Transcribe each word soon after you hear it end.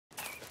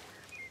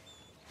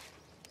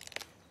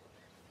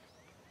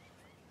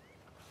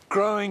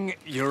Growing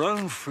your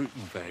own fruit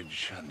and veg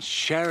and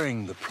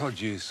sharing the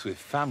produce with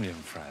family and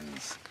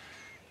friends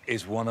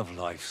is one of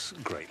life's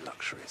great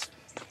luxuries.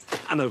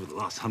 And over the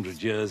last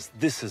 100 years,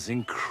 this has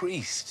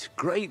increased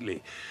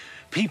greatly.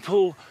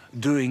 People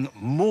doing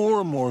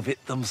more and more of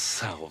it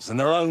themselves in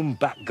their own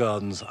back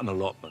gardens and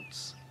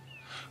allotments.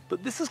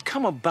 But this has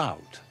come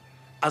about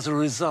as a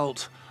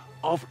result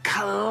of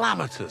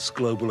calamitous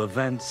global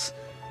events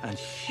and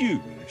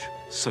huge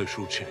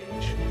social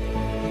change.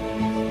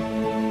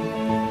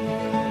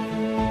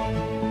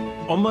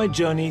 On my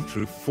journey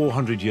through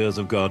 400 years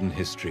of garden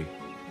history,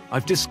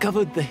 I've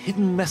discovered the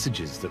hidden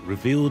messages that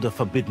revealed a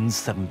forbidden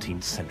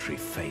 17th century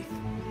faith.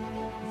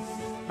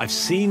 I've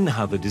seen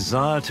how the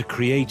desire to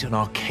create an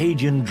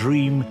Arcadian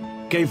dream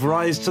gave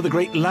rise to the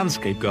great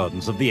landscape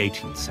gardens of the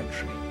 18th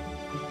century.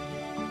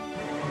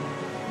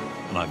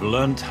 And I've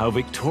learnt how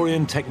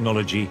Victorian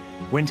technology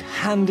went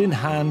hand in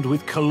hand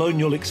with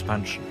colonial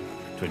expansion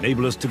to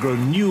enable us to grow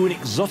new and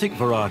exotic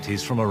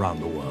varieties from around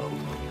the world.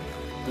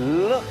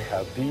 Look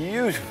how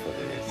beautiful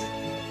it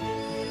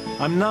is.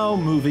 I'm now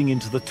moving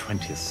into the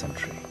 20th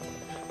century.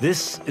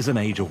 This is an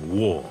age of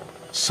war,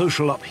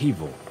 social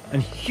upheaval,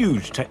 and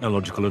huge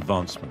technological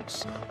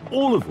advancements,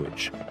 all of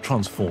which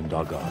transformed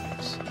our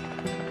gardens.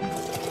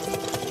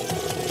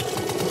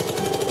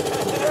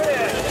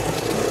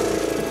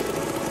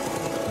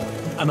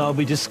 And I'll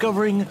be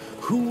discovering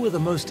who were the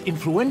most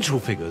influential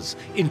figures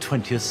in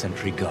 20th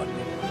century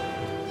gardening.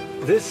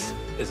 This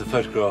is a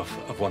photograph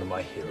of one of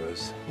my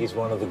heroes. He's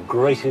one of the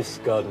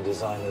greatest garden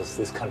designers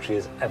this country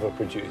has ever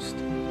produced.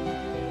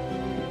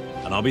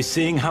 And I'll be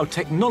seeing how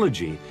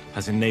technology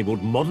has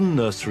enabled modern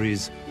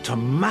nurseries to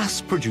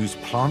mass-produce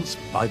plants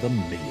by the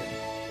million.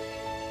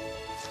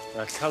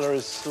 Now, colour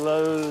is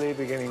slowly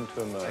beginning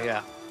to emerge.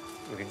 Yeah.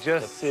 You can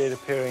just see it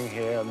appearing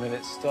here, and then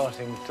it's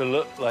starting to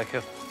look like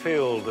a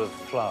field of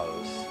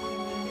flowers.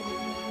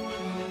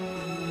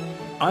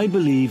 I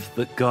believe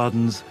that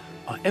gardens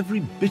are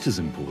every bit as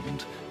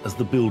important as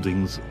the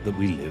buildings that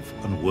we live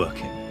and work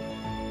in.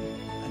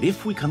 And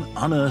if we can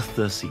unearth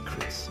their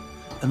secrets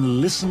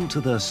and listen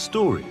to their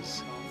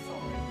stories,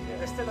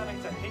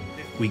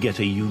 we get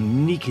a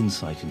unique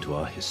insight into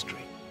our history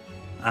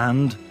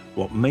and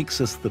what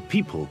makes us the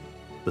people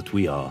that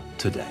we are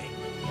today.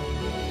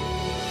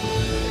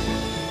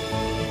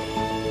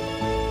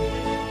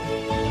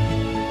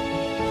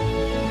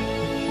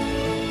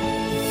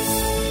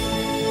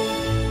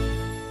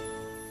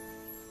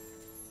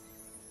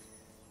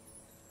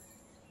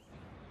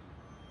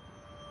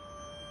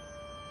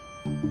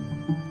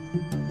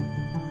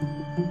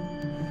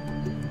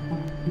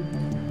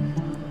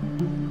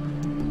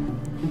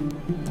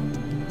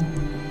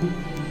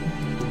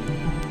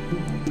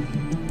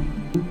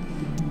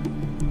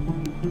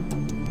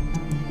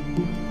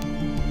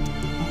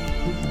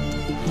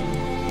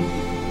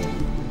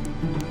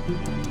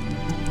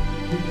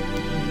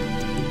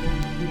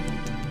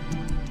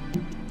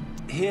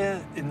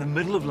 Here in the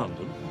middle of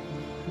London,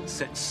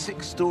 set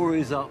 6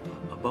 stories up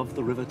above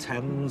the River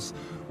Thames,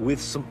 with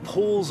St.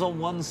 Paul's on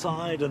one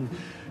side and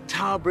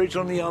Tower Bridge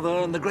on the other,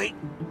 and the great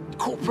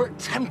corporate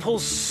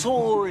temples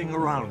soaring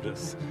around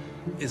us,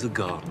 is a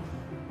garden.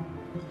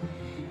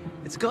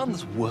 It's a garden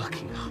that's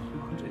working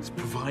hard. It's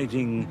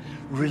providing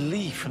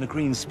relief and a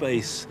green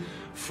space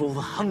for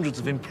the hundreds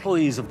of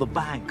employees of the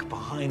bank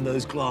behind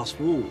those glass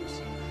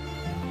walls.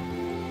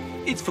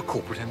 It's for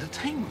corporate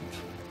entertainment.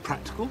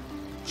 Practical,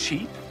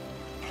 cheap,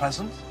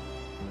 pleasant.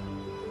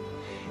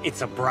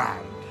 It's a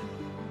brand.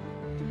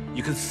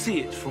 You can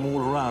see it from all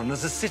around.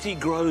 As the city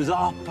grows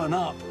up and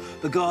up,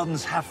 the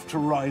gardens have to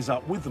rise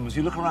up with them. As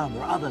you look around,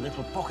 there are other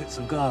little pockets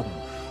of garden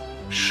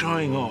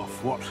showing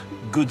off what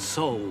good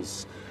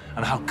souls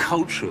and how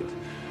cultured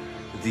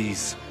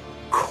these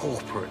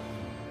corporate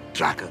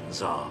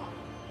dragons are.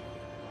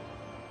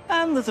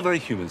 And there's a very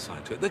human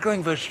side to it. They're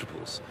growing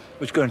vegetables,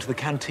 which go into the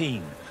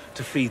canteen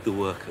to feed the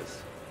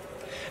workers.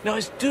 Now,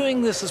 it's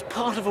doing this as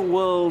part of a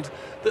world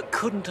that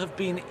couldn't have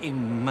been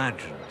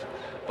imagined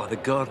by the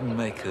garden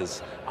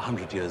makers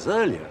 100 years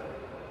earlier,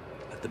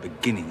 at the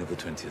beginning of the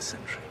 20th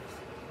century.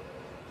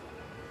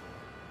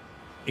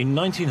 In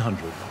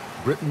 1900,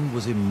 Britain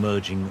was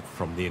emerging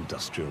from the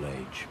industrial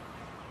age.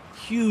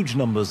 Huge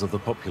numbers of the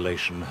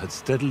population had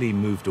steadily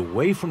moved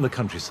away from the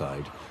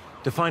countryside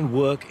to find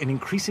work in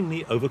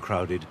increasingly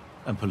overcrowded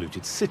and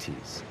polluted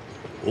cities,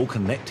 all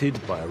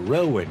connected by a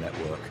railway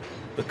network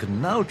that could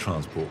now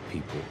transport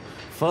people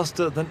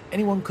faster than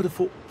anyone could have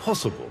thought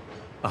possible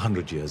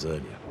 100 years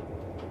earlier.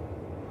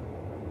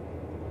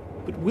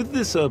 But with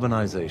this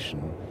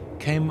urbanization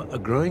came a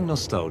growing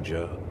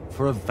nostalgia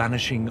for a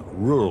vanishing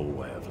rural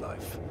way of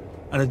life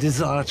and a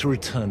desire to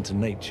return to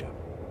nature.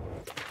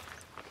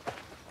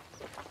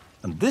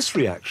 And this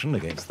reaction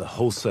against the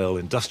wholesale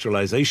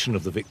industrialization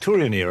of the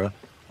Victorian era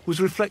was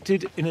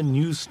reflected in a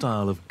new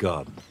style of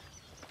garden,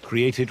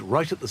 created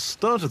right at the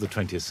start of the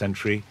 20th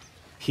century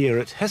here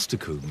at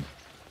Hestercombe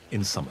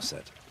in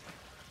Somerset.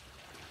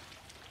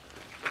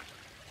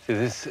 So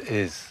this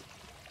is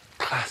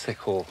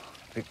classical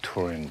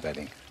Victorian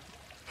bedding.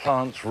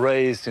 Plants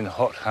raised in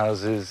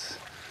hothouses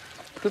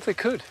because they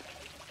could.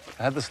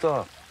 They had the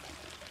staff.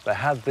 They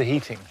had the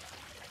heating.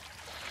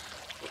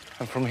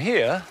 And from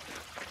here,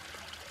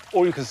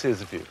 all you can see is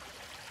the view.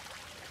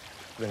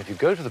 Then if you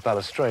go to the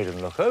balustrade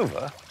and look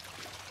over,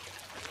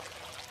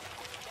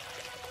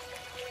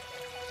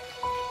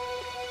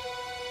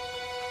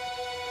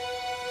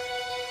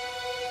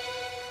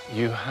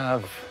 you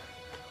have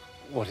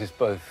what is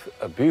both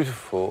a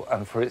beautiful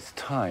and, for its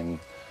time,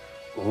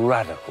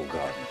 radical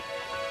garden.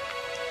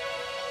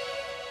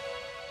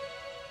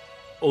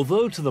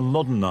 Although to the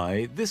modern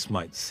eye, this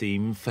might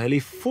seem fairly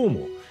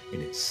formal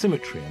in its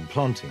symmetry and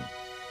planting,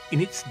 in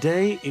its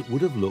day it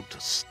would have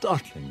looked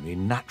startlingly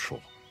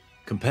natural,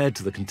 compared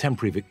to the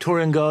contemporary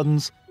Victorian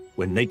gardens,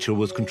 where nature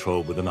was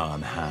controlled with an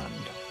iron hand.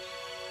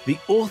 The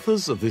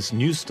authors of this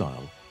new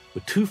style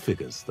were two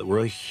figures that were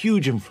a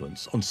huge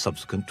influence on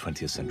subsequent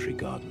 20th century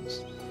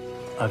gardens.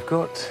 I've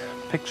got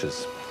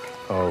pictures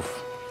of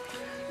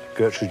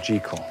Gertrude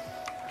Jekyll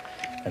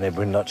and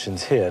Edwin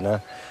Lutyens here.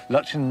 Now,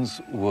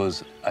 Lutyens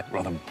was a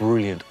rather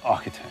brilliant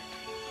architect,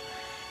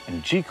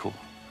 and Jekyll,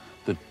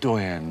 the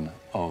doyen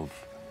of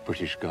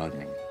British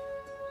gardening.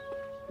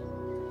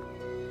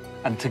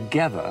 And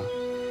together,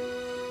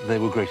 they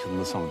were greater than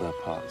the sum of their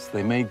parts.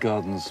 They made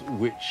gardens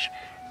which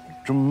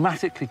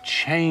dramatically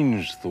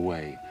changed the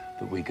way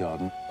that we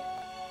garden.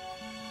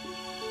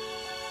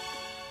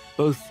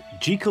 Both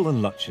Jekyll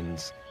and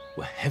Lutyens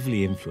were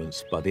heavily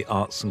influenced by the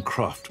arts and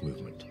craft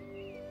movement,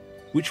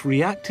 which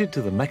reacted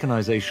to the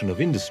mechanization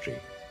of industry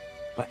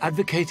by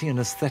advocating an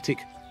aesthetic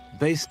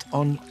based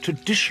on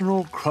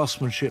traditional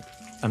craftsmanship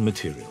and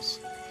materials.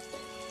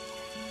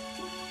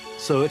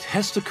 So at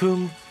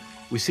Hestercombe,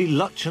 we see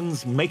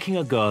Lutyens making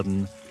a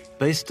garden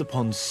based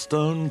upon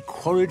stone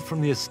quarried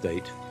from the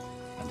estate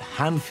and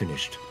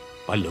hand-finished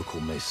by local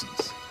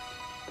masons.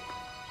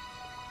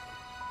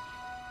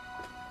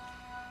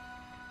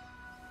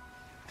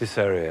 This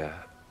area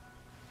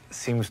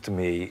seems to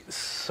me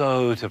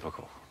so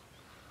typical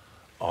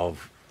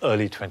of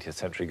early 20th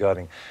century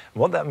gardening.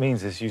 And what that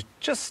means is you've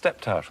just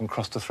stepped out and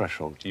crossed a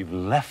threshold. You've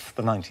left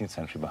the 19th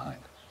century behind.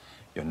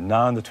 You're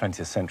now in the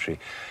 20th century.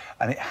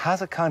 And it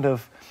has a kind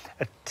of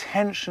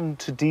attention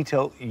to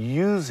detail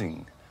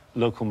using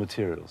local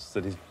materials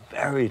that is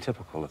very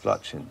typical of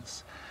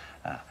Lutyens.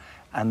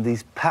 And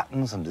these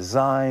patterns and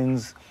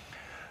designs,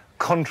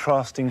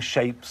 contrasting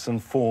shapes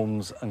and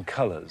forms and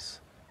colours,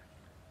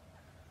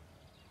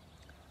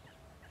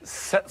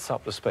 sets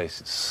up the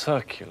space. It's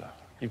circular.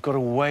 You've got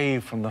away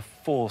from the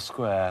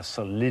four-square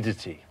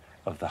solidity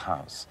of the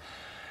house.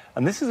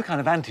 And this is a kind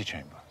of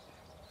antechamber.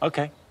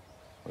 Okay,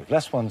 we've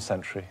left one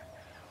century.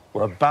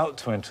 We're about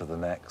to enter the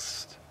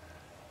next.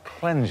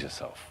 Cleanse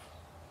yourself.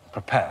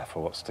 Prepare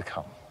for what's to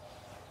come.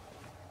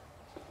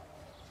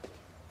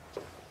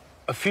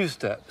 A few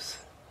steps,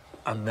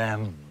 and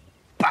then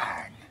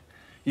bang!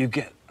 You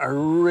get a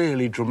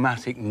really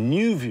dramatic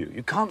new view.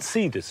 You can't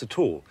see this at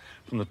all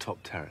from the top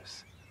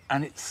terrace.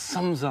 And it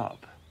sums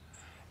up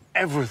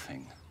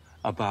everything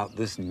about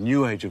this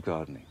new age of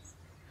gardening.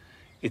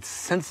 It's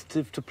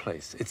sensitive to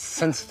place, it's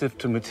sensitive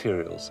to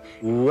materials,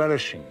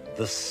 relishing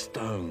the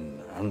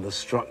stone and the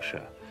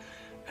structure.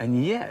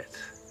 And yet,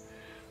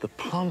 the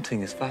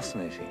planting is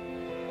fascinating.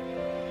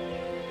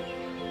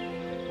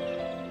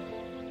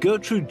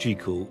 Gertrude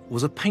Jekyll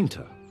was a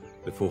painter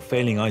before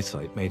failing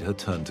eyesight made her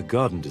turn to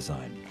garden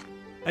design.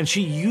 And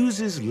she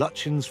uses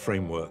Lutyens'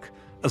 framework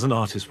as an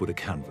artist would a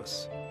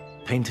canvas,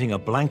 painting a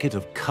blanket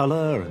of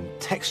colour and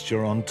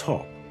texture on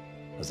top,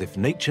 as if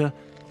nature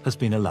has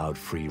been allowed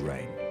free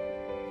rein.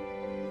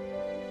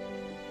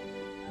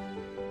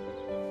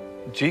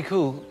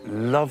 Jekyll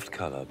loved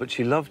colour, but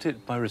she loved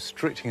it by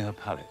restricting her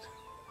palette.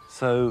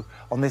 So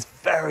on this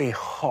very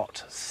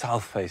hot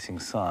south-facing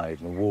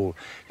side and wall,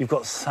 you've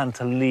got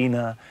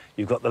Santolina,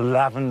 you've got the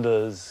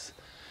lavenders,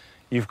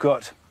 you've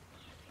got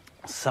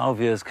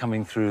salvias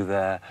coming through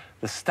there,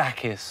 the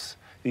stachys,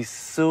 these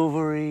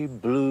silvery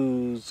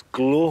blues,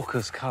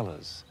 glaucous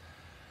colours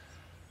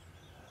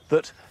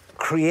that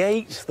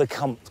create the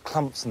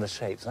clumps and the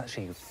shapes. And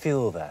actually you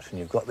feel that, and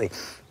you've got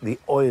the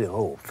oil,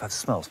 oh, that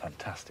smells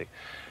fantastic.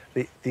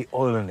 The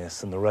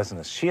oiliness and the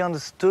resinous. She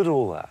understood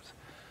all that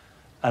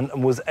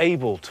and was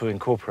able to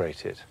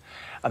incorporate it.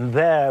 And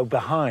there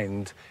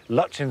behind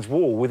Lutyens'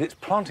 wall with its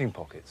planting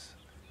pockets,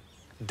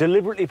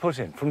 deliberately put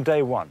in from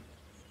day one.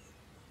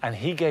 And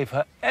he gave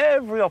her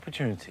every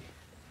opportunity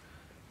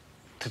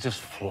to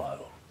just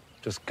flow,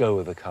 just go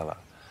with the colour.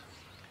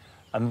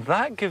 And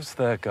that gives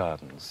their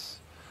gardens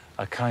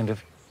a kind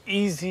of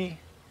easy,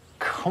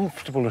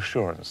 comfortable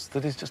assurance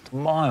that is just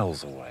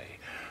miles away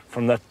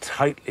from the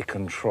tightly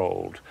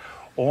controlled,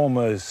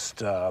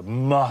 almost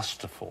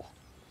masterful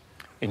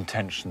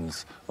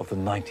intentions of the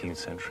 19th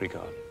century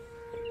garden.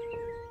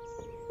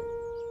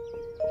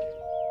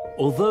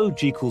 Although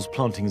Jekyll's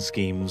planting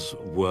schemes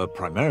were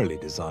primarily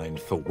designed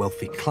for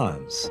wealthy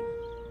clients,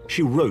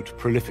 she wrote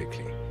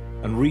prolifically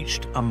and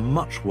reached a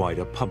much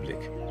wider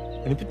public,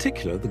 and in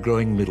particular the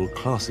growing middle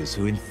classes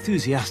who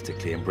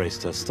enthusiastically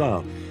embraced her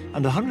style.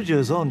 And 100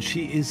 years on,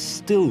 she is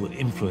still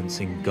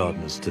influencing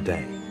gardeners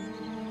today.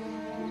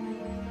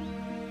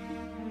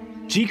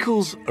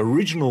 Jekyll's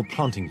original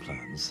planting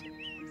plans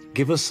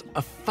give us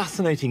a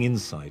fascinating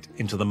insight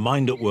into the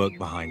mind at work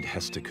behind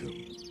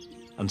Hestercombe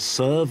and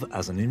serve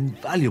as an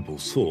invaluable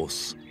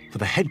source for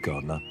the head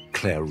gardener,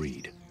 Claire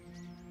Reed.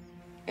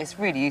 It's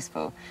really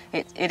useful.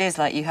 It is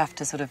like you have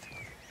to sort of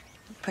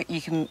you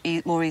can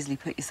more easily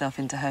put yourself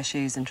into her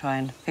shoes and try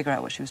and figure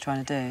out what she was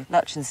trying to do.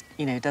 Lutyens,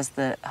 you know, does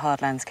the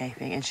hard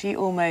landscaping, and she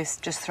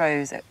almost just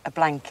throws a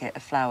blanket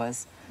of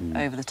flowers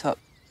over the top.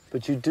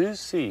 But you do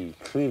see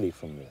clearly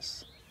from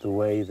this the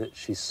way that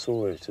she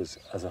saw it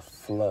as a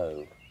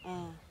flow.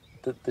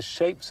 That the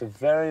shapes are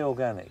very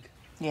organic.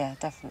 Yeah,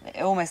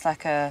 definitely. Almost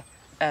like a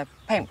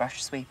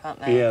paintbrush sweep, aren't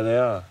they? Yeah, they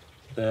are.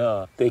 They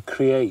are. They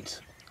create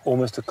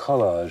almost a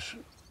collage.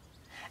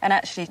 And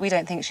actually, we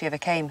don't think she ever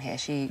came here.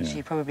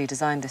 She probably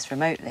designed this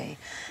remotely,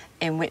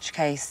 in which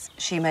case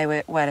she may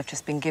well have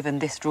just been given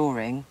this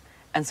drawing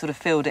and sort of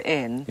filled it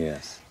in.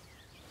 Yes.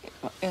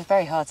 It was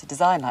very hard to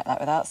design like that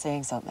without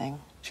seeing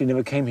something. She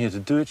never came here to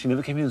do it. She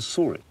never came here and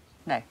saw it.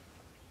 No.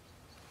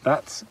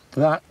 That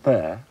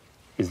there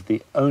is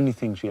the only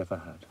thing she ever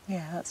had.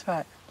 Yeah, that's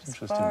right. As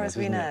Interesting, far as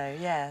we isn't know,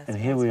 yeah. And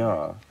here we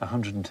are,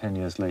 110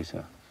 years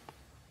later,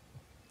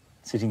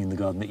 sitting in the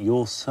garden that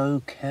you're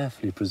so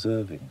carefully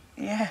preserving.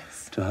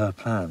 Yes. To her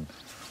plan.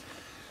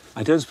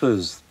 I don't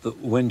suppose that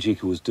when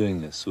Jekyll was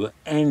doing this, were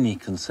any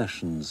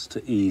concessions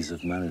to ease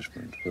of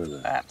management, were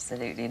there?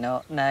 Absolutely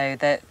not. No,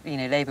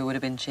 labour would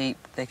have been cheap.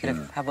 They could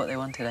have had what they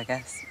wanted, I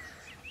guess.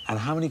 And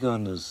how many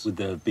gardeners would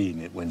there have been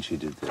when she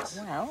did this?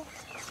 Well,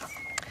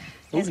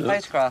 here's a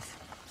photograph.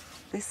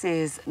 This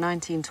is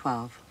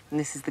 1912, and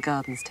this is the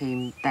gardens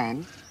team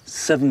then.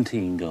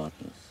 17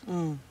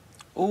 gardeners.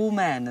 All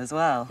men as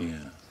well.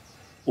 Yeah.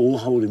 All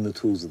holding the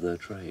tools of their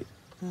trade.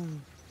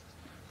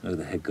 No,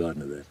 the head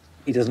gardener there.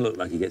 He doesn't look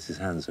like he gets his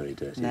hands very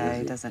dirty, No, does he?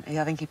 he doesn't.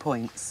 I think he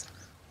points.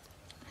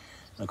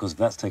 And of course, if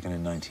that's taken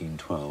in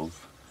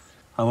 1912,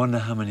 I wonder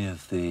how many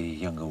of the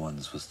younger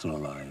ones were still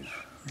alive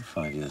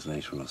 5 years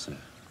later or so.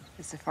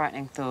 It's a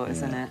frightening thought,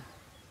 isn't it?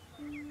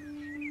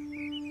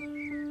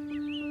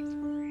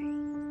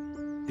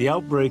 The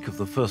outbreak of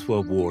the First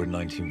World War in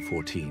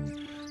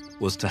 1914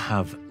 was to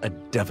have a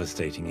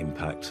devastating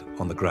impact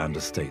on the grand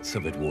estates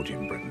of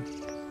Edwardian Britain.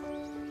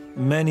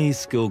 Many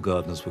skilled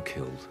gardeners were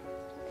killed,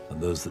 and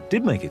those that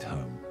did make it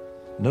home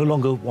no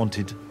longer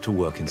wanted to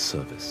work in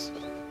service.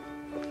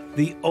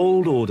 The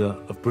old order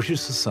of British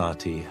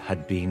society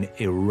had been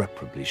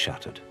irreparably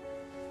shattered.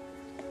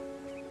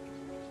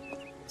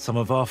 Some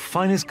of our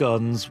finest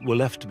gardens were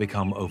left to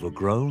become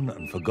overgrown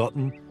and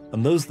forgotten,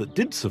 and those that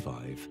did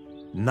survive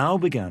now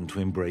began to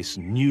embrace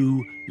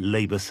new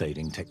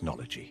labour-saving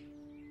technology.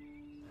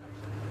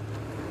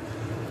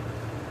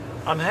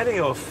 I'm heading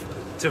off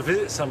to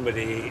visit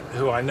somebody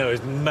who I know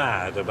is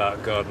mad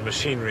about garden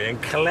machinery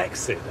and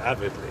collects it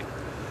avidly.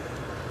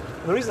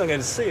 And the reason I'm going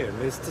to see him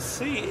is to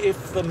see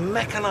if the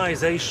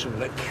mechanisation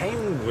that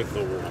came with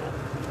the war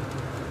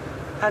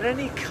had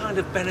any kind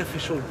of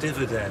beneficial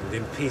dividend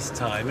in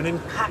peacetime and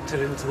impacted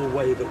into the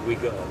way that we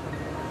go.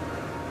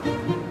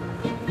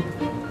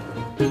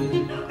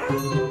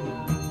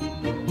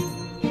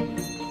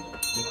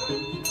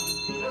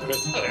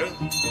 Hello.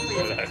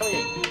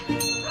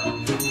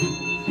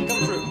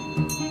 Come through.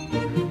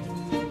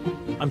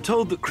 I'm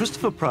told that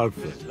Christopher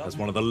Proudfoot has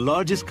one of the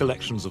largest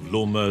collections of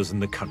lawnmowers in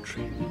the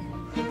country.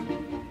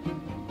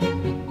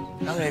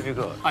 How many have you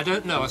got? I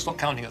don't know. I stopped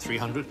counting at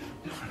 300.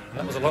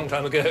 That was a long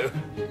time ago.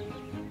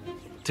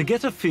 To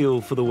get a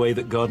feel for the way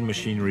that garden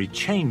machinery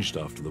changed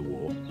after the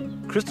war,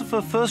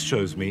 Christopher first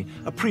shows me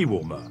a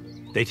pre-war mower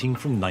dating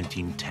from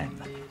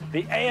 1910.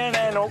 The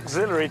A&N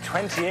Auxiliary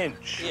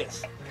 20-inch.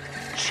 Yes.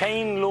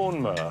 Chain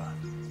lawnmower.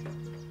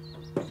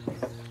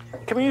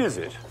 Can we use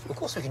it? Of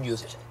course we can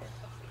use it.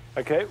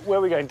 Okay, where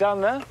are we going? Down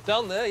there?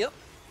 Down there, yep.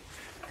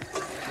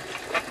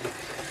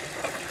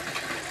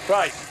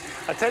 Right,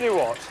 I tell you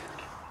what.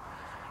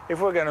 If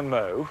we're going to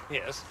mow,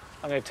 Yes.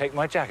 I'm going to take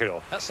my jacket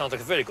off. That sounds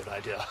like a very good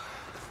idea.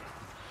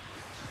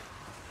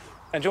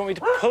 And do you want me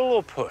to pull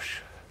or push?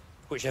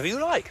 Whichever you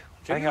like.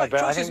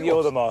 I think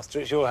you're the master.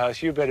 It's your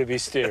house. You better be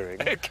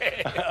steering.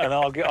 Okay. And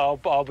I'll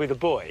be the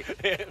boy.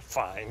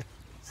 Fine.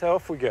 So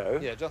off we go.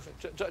 Yeah,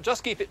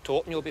 just keep it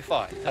taut and you'll be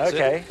fine. That's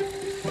Okay.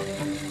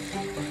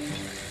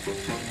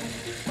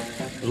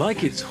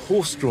 Like its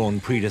horse-drawn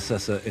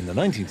predecessor in the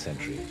 19th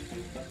century,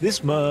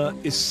 this mower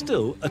is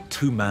still a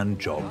two-man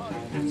job.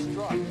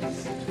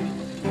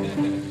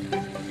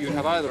 You'd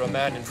have either a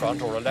man in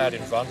front or a lad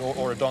in front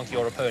or a donkey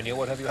or a pony or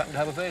whatever you happen to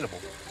have available.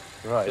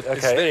 Right, okay.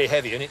 It's very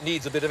heavy and it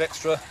needs a bit of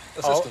extra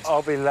assistance.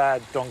 I'll be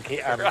lad,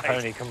 donkey and Right.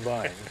 pony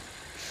combined.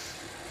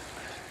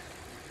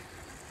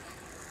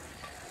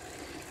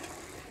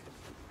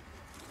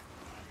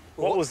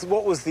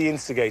 What was the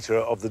instigator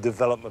of the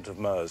development of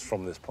mowers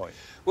from this point?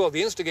 Well,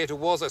 the instigator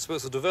was, I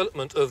suppose, the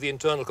development of the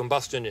internal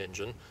combustion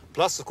engine,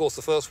 plus, of course,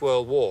 the First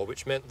World War,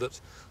 which meant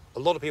that a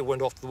lot of people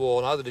went off to the war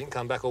and either didn't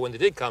come back or when they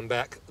did come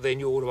back, they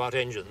knew all about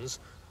engines.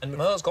 And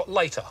mowers got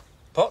lighter,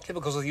 partly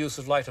because of the use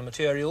of lighter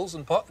materials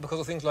and partly because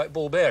of things like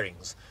ball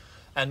bearings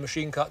and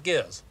machine-cut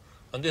gears.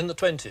 And in the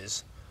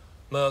 20s,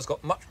 Moors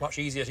got much, much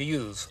easier to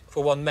use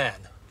for one man.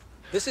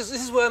 This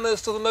is where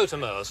most of the motor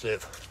mowers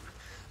live.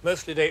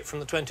 Mostly date from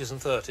the 20s and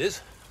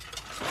 30s.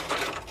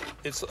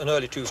 It's an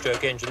early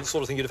two-stroke engine, the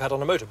sort of thing you'd have had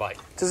on a motorbike.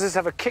 Does this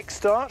have a kick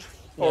start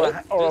or,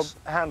 a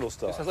handle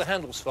start? This has a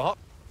handle start.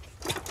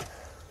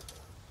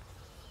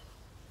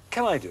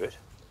 Can I do it?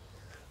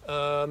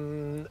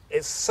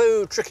 It's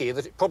so tricky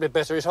that it's probably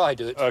better if I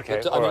do it.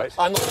 OK, but, all right.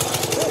 I'm not...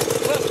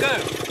 Oh, let's go!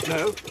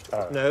 No.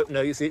 Oh.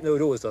 No, you see, no,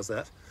 it always does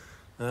that.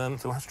 So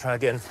we'll have to try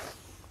again.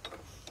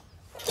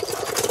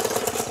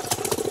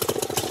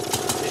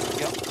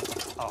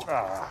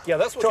 Yeah,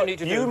 that's what you need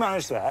to do. You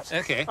manage that.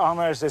 OK. I'll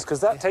manage this,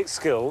 because that takes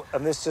skill,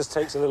 and this just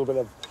takes a little bit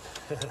of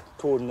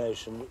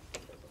coordination.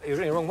 You're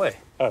doing it the wrong way.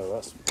 Oh,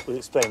 that will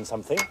explain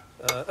something.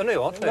 Oh, no,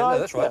 you aren't. No,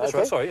 that's right, that's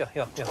right. Sorry,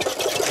 yeah.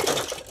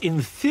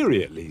 In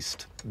theory, at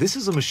least, this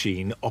is a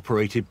machine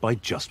operated by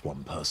just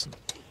one person.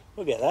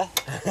 We'll get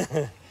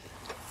there.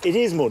 It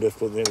is more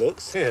difficult than it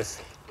looks.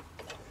 Yes.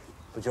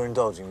 But you're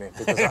indulging me,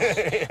 because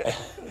I...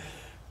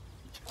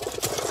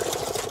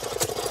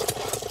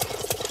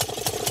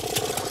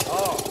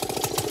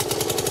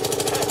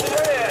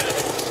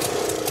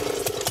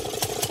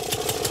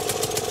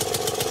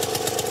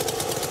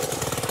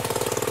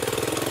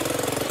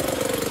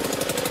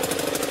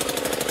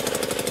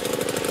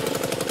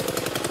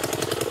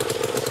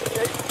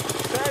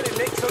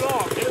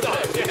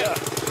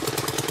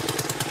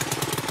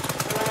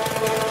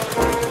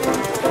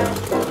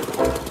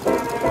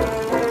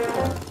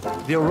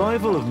 The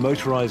arrival of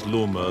motorised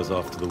lawnmowers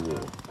after the war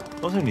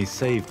not only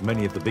saved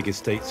many of the big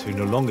estates who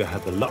no longer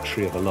had the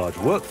luxury of a large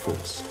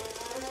workforce,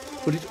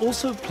 but it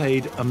also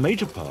played a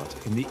major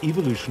part in the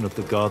evolution of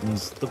the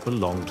gardens that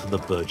belonged to the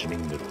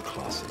burgeoning middle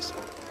classes.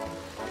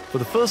 For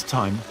the first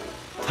time,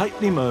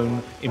 tightly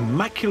mown,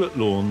 immaculate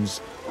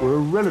lawns were a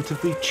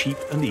relatively cheap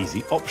and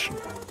easy option,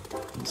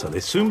 and so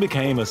they soon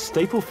became a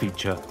staple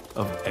feature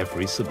of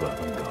every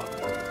suburban garden.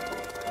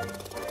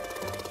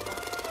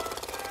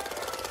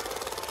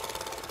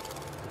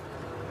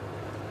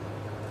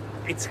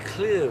 It's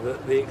clear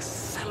that the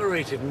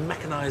accelerated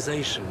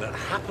mechanisation that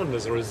happened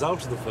as a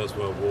result of the First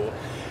World War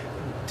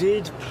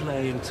did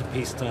play into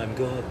peacetime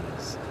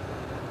gardens.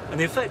 And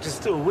the effect is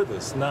still with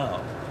us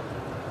now.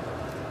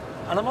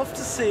 And I'm off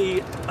to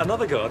see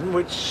another garden,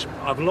 which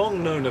I've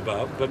long known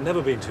about, but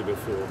never been to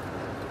before,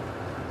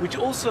 which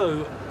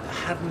also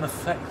had an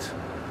effect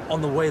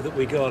on the way that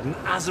we garden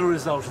as a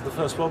result of the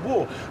First World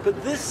War.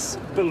 But this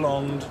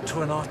belonged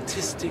to an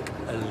artistic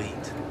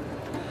elite.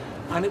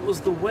 And it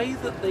was the way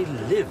that they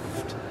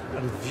lived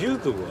and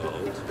viewed the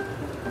world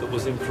that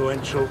was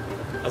influential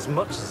as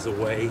much as the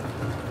way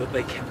that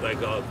they kept their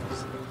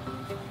gardens.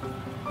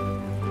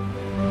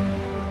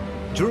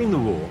 During the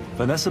war,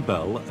 Vanessa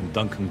Bell and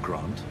Duncan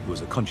Grant, who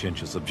was a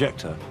conscientious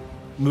objector,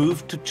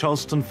 moved to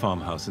Charleston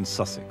Farmhouse in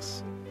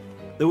Sussex.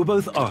 They were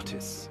both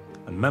artists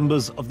and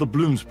members of the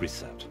Bloomsbury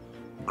set,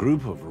 a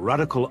group of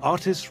radical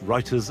artists,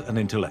 writers, and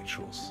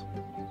intellectuals.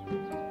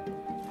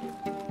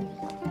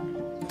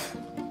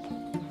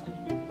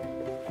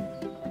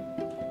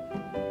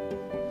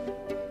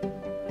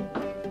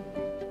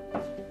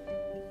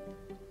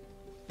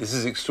 This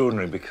is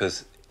extraordinary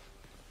because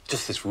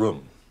just this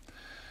room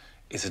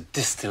is a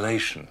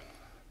distillation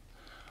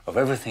of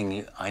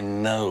everything I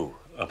know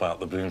about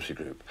the Bloomsbury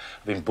Group.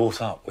 I've been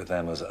brought up with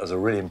them as a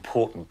really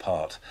important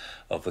part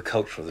of the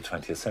culture of the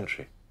 20th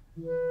century.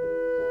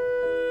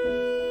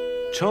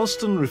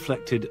 Charleston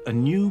reflected a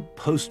new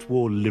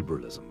post-war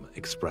liberalism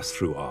expressed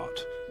through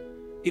art.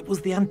 It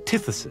was the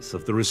antithesis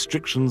of the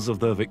restrictions of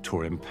their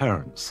Victorian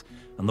parents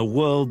and the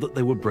world that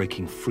they were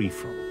breaking free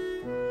from.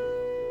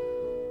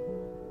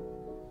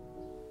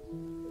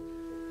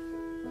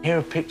 Here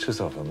are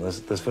pictures of them. There's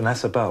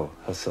Vanessa Bell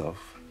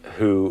herself,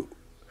 who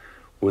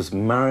was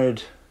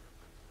married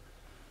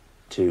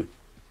to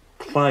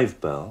Clive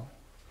Bell,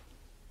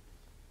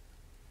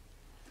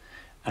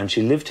 and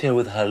she lived here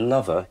with her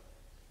lover,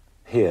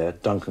 here,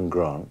 Duncan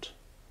Grant,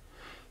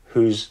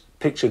 who's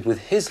pictured with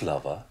his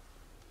lover,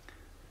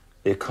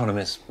 the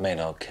economist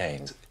Maynard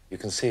Keynes. You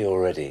can see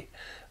already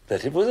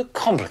that it was a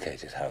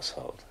complicated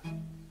household.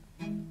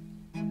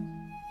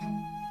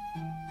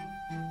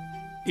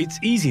 It's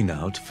easy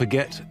now to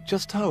forget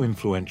just how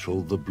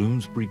influential the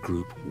Bloomsbury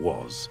Group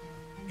was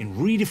in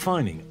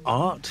redefining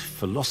art,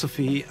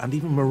 philosophy, and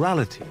even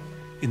morality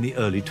in the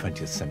early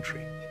 20th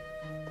century.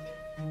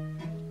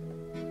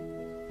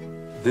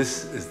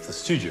 This is the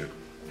studio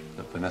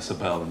that Vanessa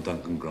Bell and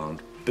Duncan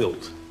Grant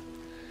built.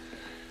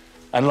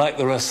 And like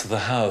the rest of the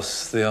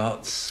house, the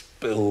art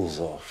spills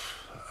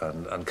off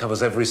and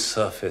covers every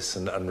surface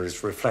and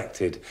is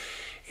reflected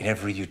in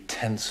every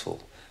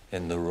utensil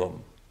in the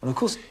room. And of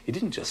course, it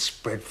didn't just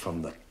spread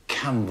from the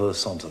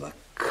canvas onto the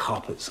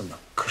carpets and the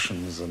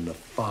cushions and the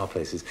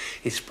fireplaces.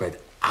 It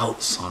spread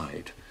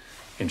outside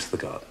into the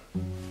garden.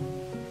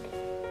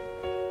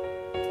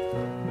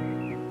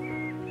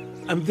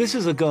 And this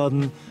is a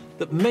garden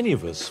that many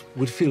of us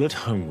would feel at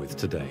home with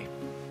today.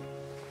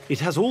 It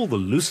has all the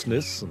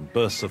looseness and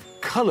bursts of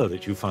colour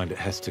that you find at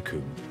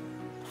Hestercombe,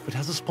 but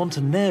has a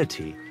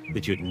spontaneity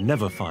that you'd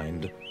never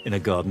find in a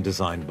garden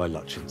designed by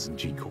Lutyens and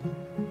Jekyll.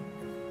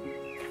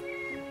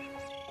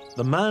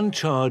 The man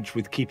charged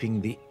with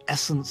keeping the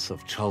essence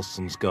of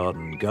Charleston's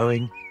garden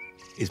going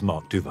is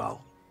Mark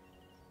Duval.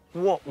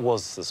 What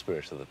was the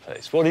spirit of the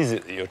place? What is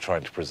it that you're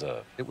trying to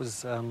preserve? It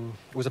was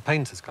a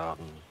painter's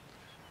garden.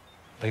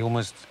 They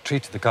almost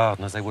treated the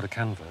garden as they would a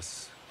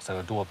canvas. So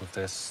a daub of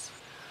this.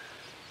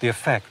 The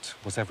effect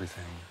was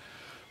everything.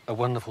 A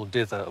wonderful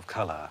dither of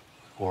colour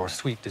or a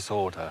sweet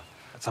disorder.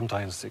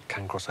 Sometimes it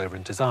can cross over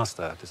in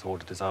disaster.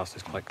 Disorder, disaster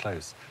is quite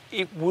close.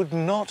 It would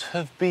not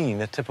have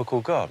been a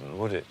typical garden,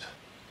 would it?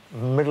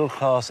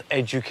 Middle-class,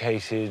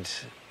 educated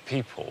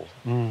people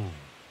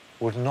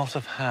would not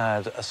have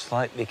had a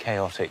slightly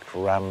chaotic,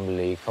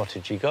 rambly,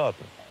 cottagey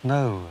garden.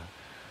 No,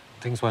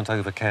 things weren't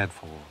over-cared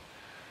for.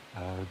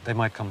 They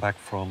might come back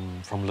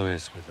from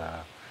Lewis with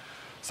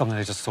something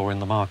they just saw in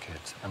the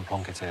market and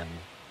plonk it in.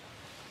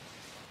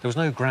 There was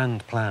no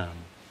grand plan.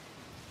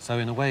 So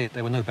in a way,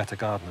 they were no better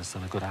gardeners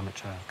than a good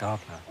amateur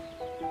gardener.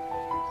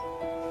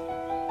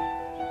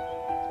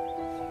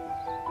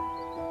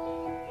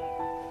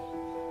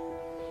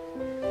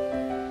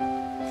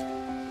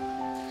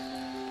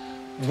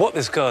 What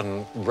this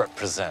garden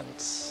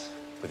represents,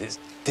 with its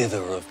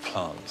dither of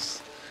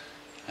plants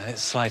and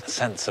its slight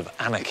sense of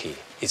anarchy,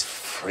 is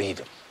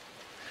freedom.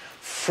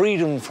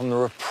 Freedom from the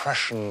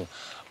repression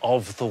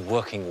of the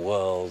working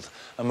world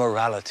and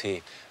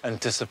morality and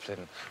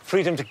discipline.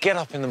 Freedom to get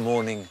up in the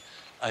morning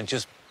and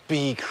just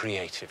be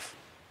creative.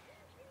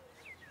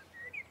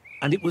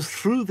 And it was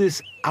through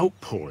this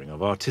outpouring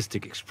of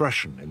artistic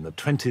expression in the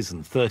 20s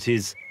and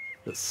 30s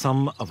that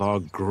some of our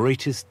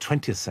greatest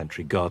 20th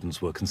century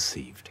gardens were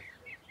conceived.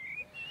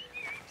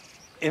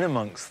 In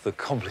amongst the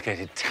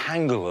complicated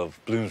tangle of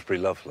Bloomsbury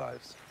love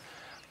lives,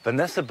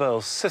 Vanessa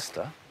Bell's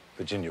sister,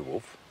 Virginia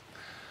Woolf,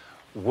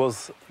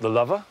 was the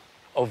lover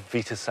of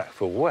Vita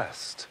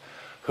Sackville-West,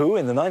 who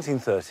in the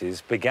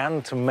 1930s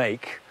began to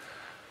make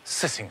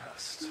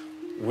Sissinghurst,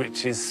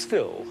 which is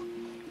still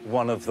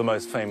one of the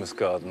most famous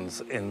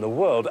gardens in the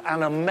world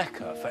and a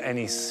mecca for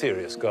any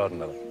serious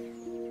gardener.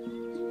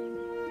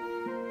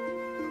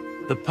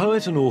 The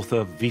poet and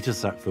author Vita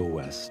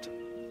Sackville-West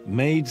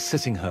made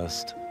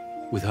Sissinghurst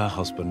with her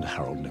husband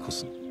Harold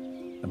Nicholson.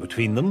 And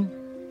between them,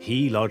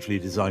 he largely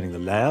designing the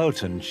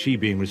layout and she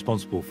being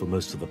responsible for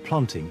most of the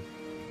planting,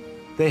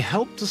 they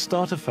helped to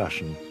start a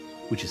fashion,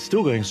 which is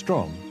still going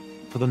strong,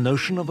 for the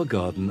notion of a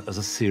garden as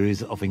a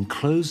series of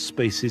enclosed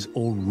spaces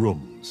or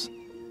rooms,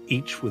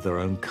 each with their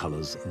own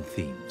colours and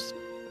themes.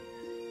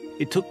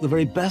 It took the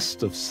very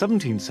best of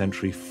 17th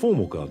century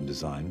formal garden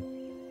design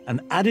and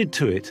added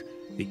to it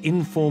the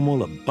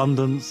informal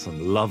abundance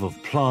and love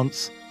of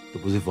plants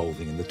that was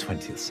evolving in the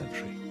 20th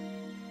century.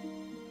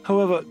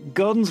 However,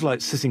 gardens like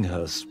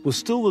Sissinghurst were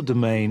still the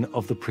domain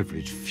of the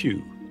privileged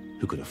few,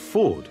 who could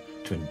afford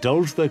to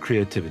indulge their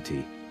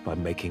creativity by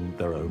making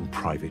their own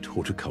private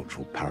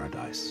horticultural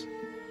paradise.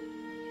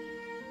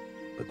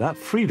 But that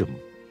freedom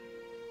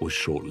was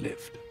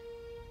short-lived.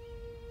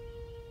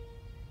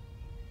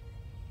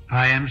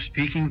 I am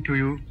speaking to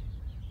you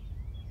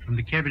from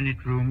the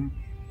Cabinet Room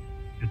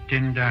at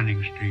 10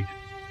 Downing Street.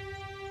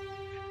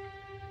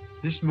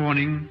 This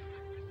morning,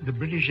 the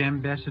British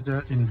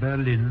ambassador in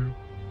Berlin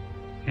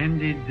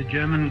handed the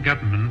German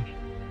government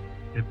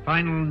a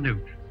final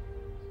note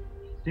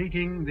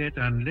stating that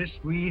unless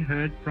we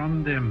heard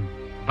from them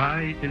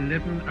by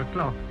 11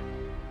 o'clock,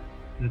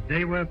 that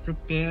they were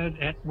prepared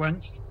at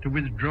once to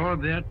withdraw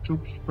their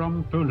troops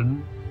from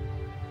Poland,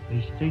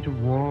 a state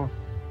of war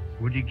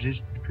would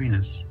exist between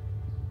us.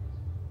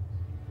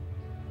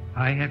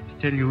 I have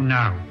to tell you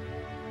now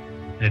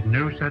that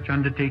no such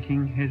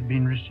undertaking has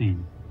been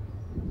received,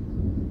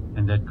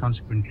 and that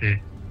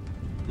consequently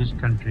this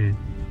country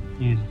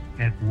is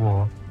at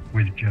war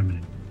with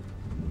Germany.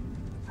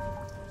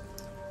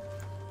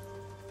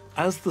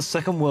 As the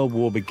Second World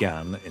War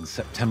began in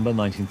September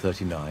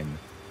 1939,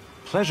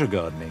 pleasure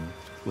gardening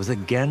was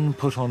again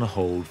put on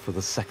hold for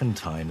the second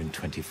time in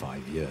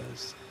 25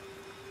 years.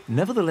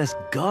 Nevertheless,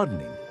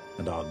 gardening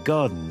and our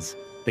gardens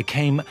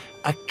became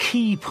a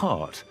key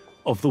part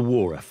of the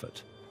war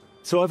effort.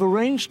 So I've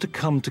arranged to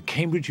come to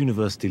Cambridge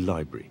University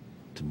Library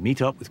to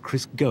meet up with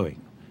Chris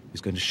Going,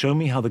 who's going to show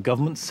me how the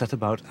government set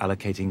about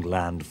allocating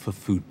land for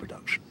food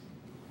production.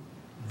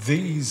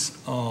 These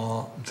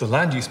are the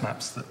land use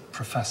maps that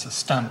Professor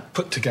Stamp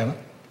put together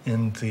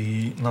in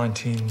the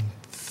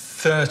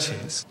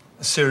 1930s,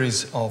 a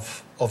series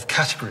of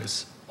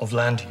categories of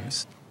land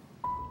use.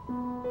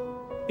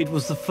 It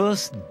was the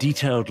first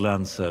detailed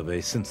land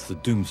survey since the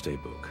Doomsday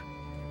Book,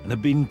 and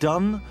had been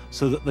done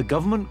so that the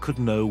government could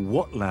know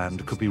what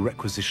land could be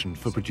requisitioned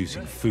for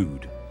producing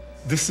food.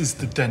 This is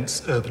the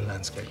dense urban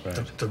landscape,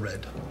 right. the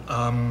red.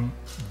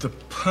 The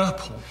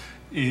purple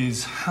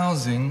is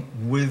housing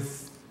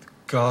with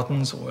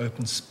gardens or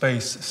open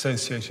space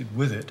associated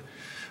with it,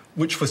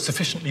 which was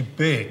sufficiently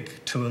big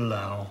to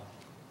allow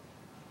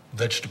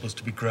vegetables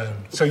to be grown.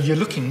 So you're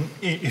looking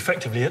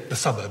effectively at the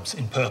suburbs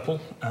in purple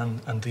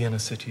and the inner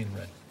city in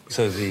red.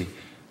 So the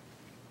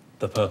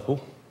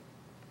purple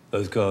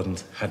those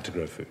gardens had to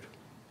grow food.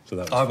 So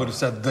that was I would have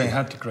said they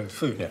had to grow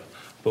food. Yeah,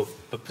 but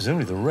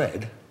presumably the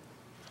red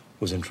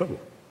was in trouble.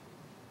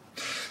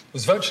 There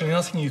was virtually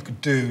nothing you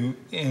could do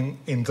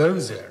in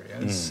those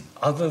areas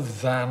other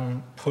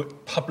than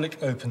put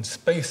public open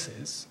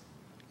spaces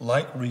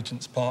like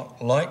Regent's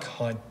Park, like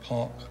Hyde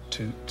Park,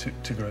 to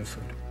grow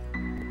food.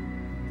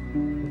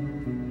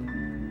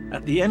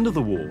 At the end of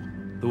the war,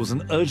 there was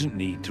an urgent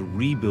need to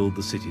rebuild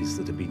the cities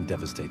that had been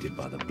devastated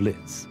by the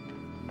Blitz.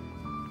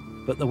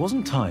 But there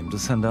wasn't time to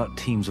send out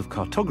teams of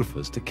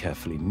cartographers to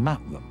carefully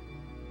map them.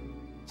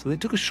 So they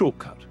took a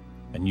shortcut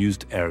and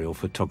used aerial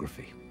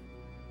photography.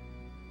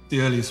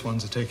 The earliest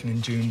ones are taken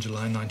in June,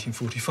 July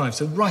 1945,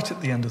 so right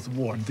at the end of the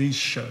war. And these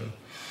show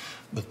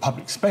the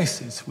public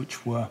spaces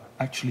which were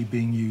actually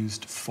being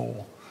used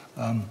for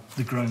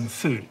the growing of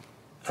food.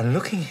 And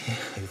looking here,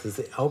 there's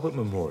the Albert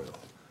Memorial,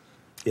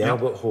 the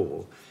Albert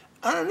Hall,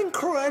 and an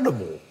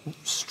incredible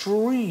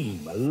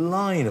stream, a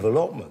line of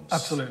allotments.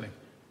 Absolutely.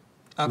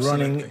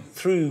 Running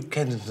through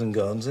Kensington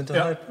Gardens into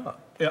Hyde Park.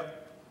 Yeah.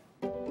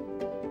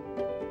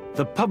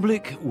 The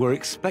public were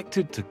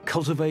expected to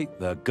cultivate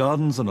their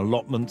gardens and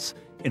allotments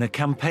in a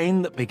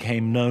campaign that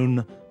became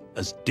known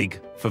as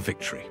Dig for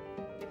Victory.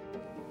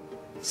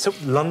 So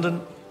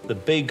London, the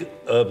big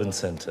urban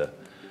centre,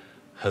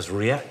 has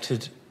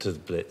reacted to the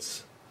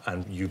Blitz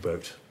and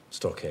U-boat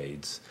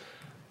stockades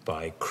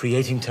by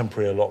creating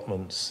temporary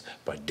allotments,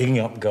 by digging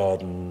up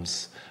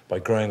gardens, by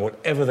growing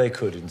whatever they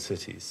could in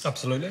cities.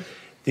 Absolutely.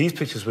 These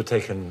pictures were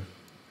taken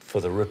for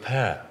the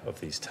repair of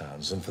these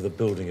towns and for the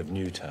building of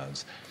new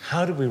towns.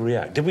 How did we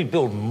react? Did we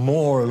build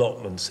more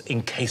allotments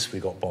in case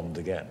we got bombed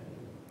again?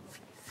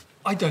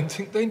 I don't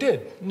think they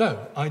did.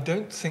 No, I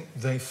don't think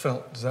they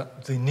felt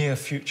that the near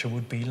future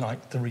would be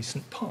like the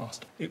recent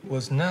past. It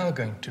was now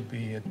going to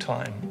be a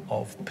time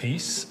of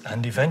peace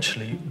and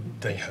eventually,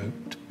 they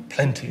hoped,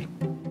 plenty.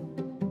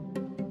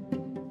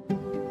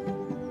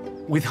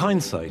 With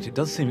hindsight, it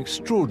does seem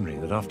extraordinary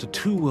that after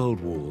 2 world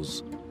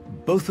wars,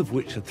 both of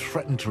which had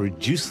threatened to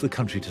reduce the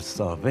country to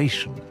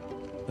starvation,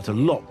 that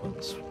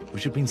allotments,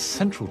 which had been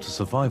central to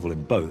survival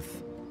in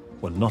both,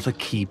 were not a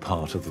key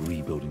part of the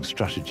rebuilding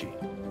strategy.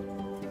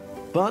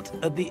 But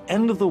at the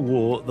end of the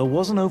war, there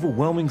was an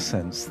overwhelming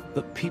sense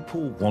that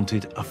people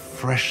wanted a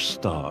fresh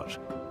start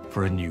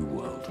for a new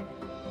world.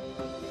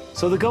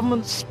 So the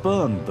government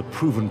spurned the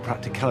proven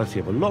practicality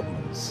of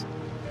allotments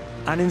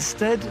and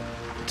instead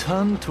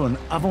turned to an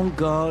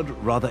avant-garde,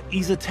 rather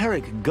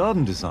esoteric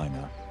garden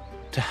designer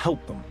to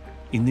help them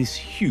in this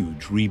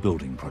huge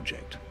rebuilding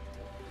project.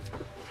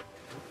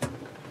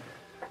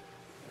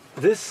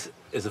 This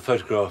is a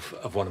photograph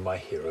of one of my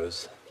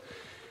heroes.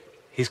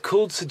 He's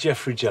called Sir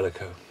Geoffrey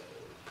Jellicoe,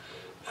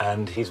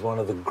 and he's one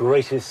of the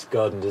greatest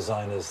garden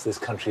designers this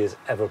country has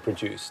ever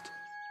produced.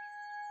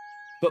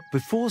 But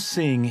before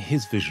seeing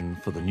his vision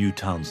for the new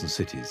towns and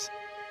cities,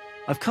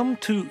 I've come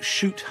to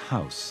Chute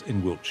House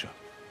in Wiltshire,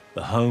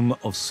 the home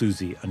of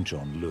Susie and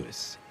John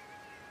Lewis.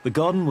 The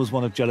garden was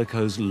one of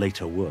Jellicoe's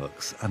later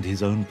works and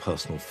his own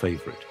personal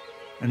favourite,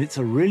 and it's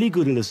a really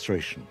good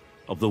illustration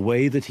of the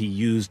way that he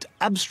used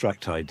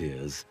abstract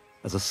ideas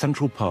as a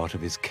central part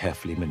of his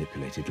carefully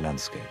manipulated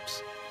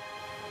landscapes.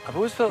 I've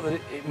always felt that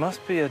it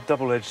must be a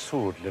double-edged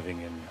sword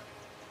living in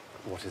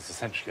what is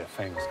essentially a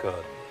famous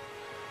garden,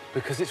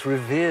 because it's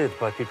revered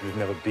by people who've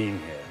never been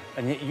here,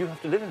 and yet you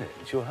have to live in it.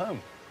 It's your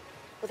home.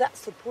 Well,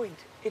 that's the point.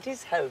 It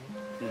is home.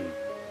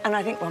 And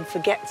I think one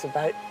forgets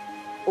about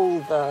all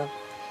the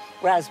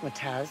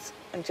razzmatazz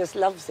and just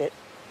loves it.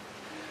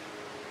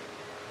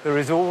 There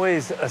is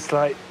always a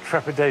slight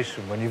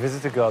trepidation when you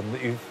visit a garden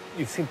that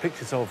you've seen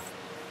pictures of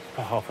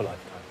for half a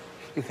lifetime.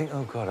 You think,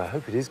 oh God, I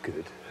hope it is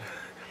good.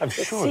 I'm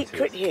sure it is. The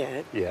secret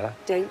here,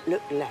 don't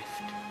look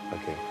left.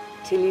 Okay.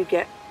 Till you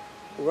get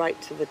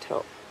right to the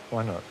top.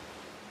 Why not?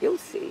 You'll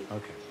see.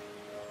 Okay.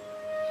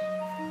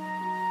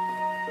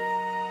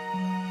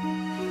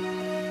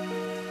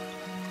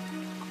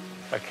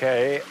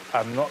 Okay,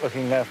 I'm not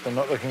looking left, I'm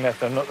not looking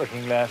left, I'm not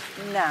looking left.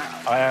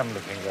 Now. I am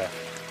looking left.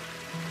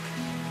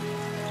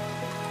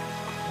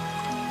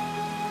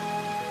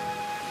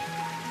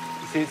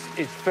 See,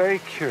 it's very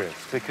curious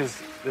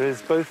because there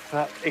is both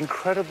that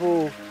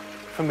incredible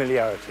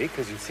familiarity,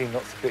 because you've seen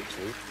lots of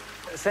pictures.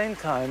 At the same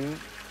time,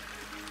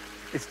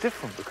 it's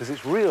different because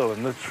it's real,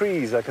 and the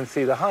trees, I can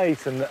see the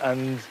height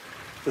and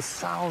the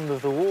sound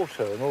of the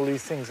water and all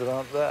these things that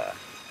aren't there.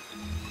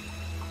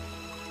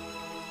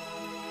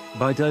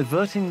 By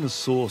diverting the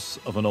source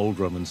of an old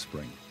Roman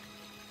spring,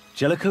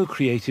 Jellicoe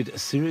created a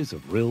series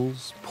of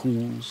rills,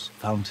 pools,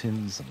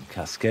 fountains and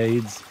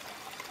cascades,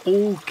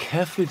 all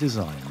carefully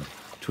designed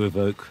to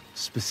evoke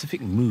specific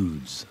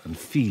moods and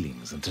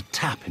feelings and to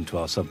tap into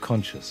our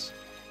subconscious.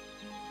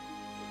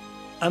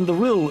 And the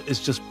rill is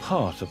just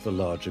part of the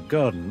larger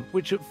garden,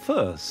 which at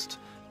first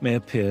may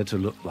appear to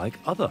look like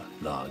other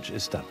large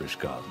established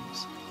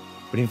gardens,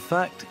 but in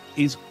fact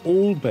is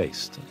all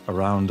based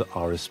around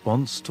our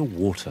response to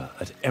water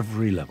at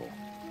every level,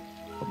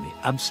 from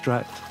the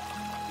abstract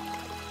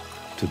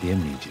to the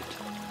immediate.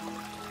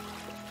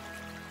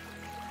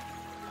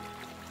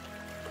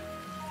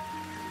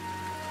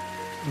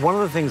 One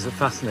of the things that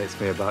fascinates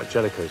me about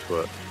Jellicoe's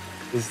work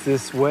is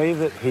this way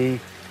that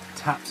he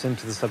taps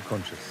into the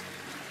subconscious.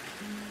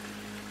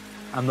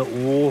 And that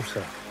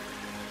water,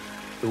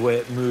 the way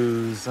it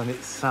moves and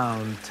its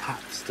sound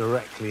taps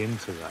directly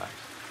into that.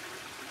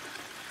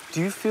 Do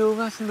you feel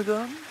that in the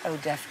garden? Oh,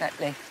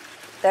 definitely.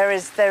 There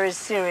is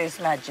serious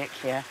magic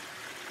here.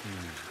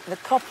 The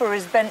copper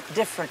is bent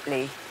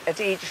differently at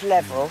each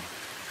level,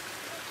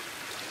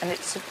 and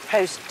it's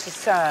supposed to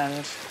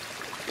sound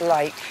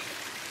like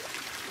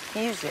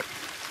music.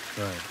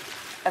 Right.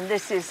 And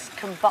this is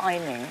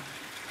combining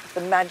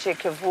the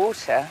magic of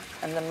water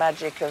and the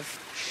magic of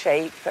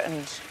shape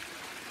and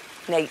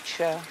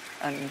nature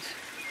and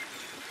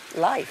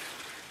life.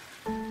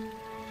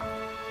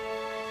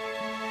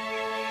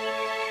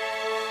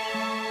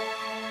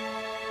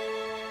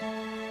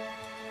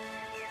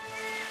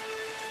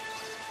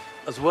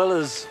 As well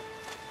as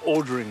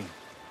ordering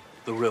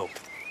the rill,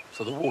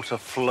 so the water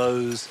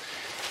flows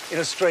in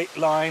a straight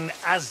line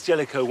as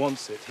Jellicoe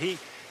wants it, he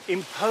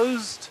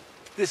imposed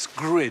this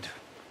grid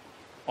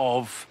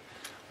of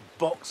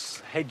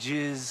box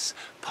hedges,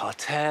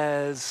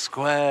 parterres,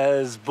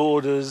 squares,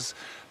 borders.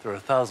 There are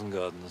 1,000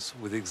 gardens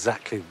with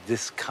exactly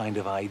this kind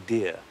of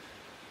idea.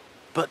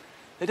 But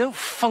they don't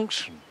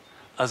function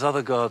as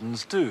other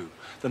gardens do.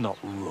 They're not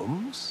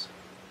rooms.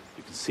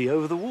 You can see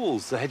over the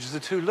walls, the hedges are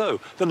too low.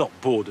 They're not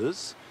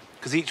borders,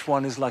 because each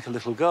one is like a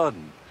little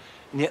garden,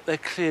 and yet they're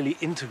clearly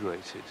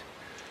integrated.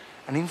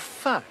 And in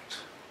fact,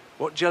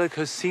 what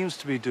Jellicoe seems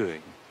to be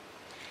doing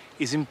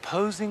is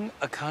imposing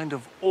a kind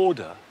of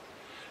order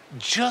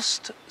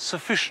just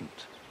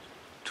sufficient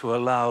to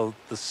allow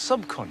the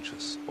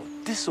subconscious, or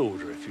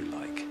disorder if you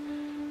like,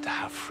 to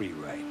have free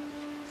rein.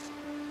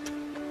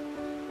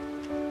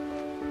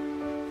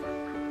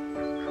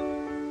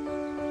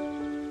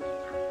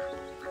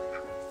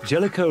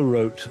 Jellicoe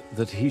wrote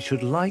that he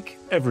should like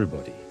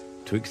everybody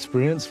to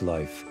experience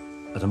life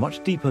at a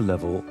much deeper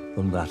level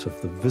than that of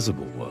the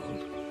visible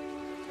world.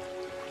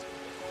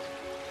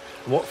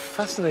 What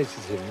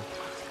fascinated him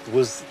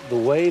was the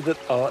way that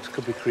art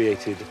could be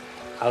created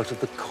out of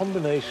the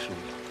combination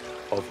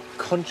of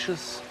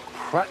conscious,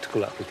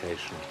 practical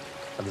application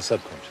and the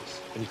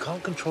subconscious. And you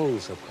can't control the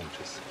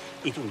subconscious.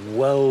 It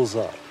wells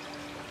up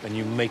and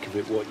you make of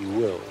it what you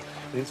will.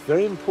 And it's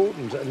very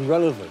important and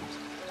relevant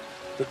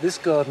that this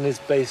garden is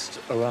based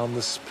around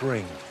the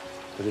spring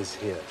that is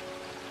here,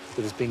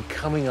 that has been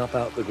coming up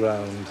out the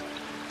ground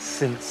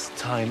since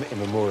time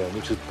immemorial,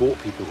 which has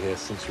brought people here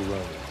since the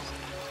Romans.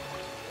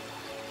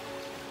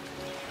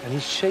 And he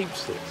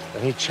shapes it,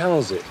 and he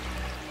channels it.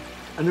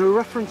 And there are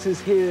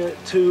references here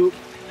to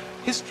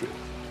history.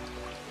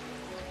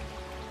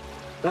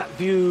 That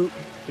view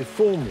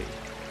before me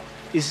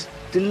is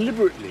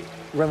deliberately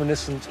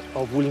reminiscent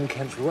of William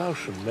Kent's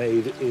Rauschen,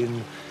 made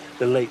in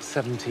the late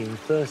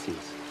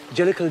 1730s.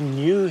 Jellicoe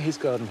knew his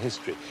garden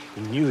history,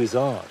 he knew his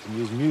art, he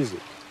knew his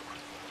music.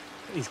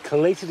 He's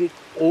collated it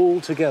all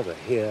together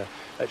here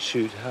at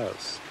Chute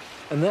House.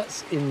 And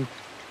that's in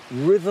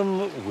rhythm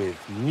with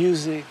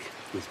music,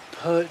 with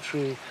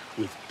poetry,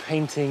 with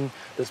painting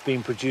that's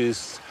been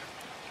produced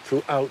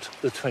throughout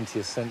the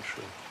 20th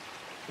century.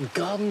 And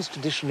gardens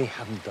traditionally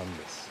haven't done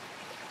this.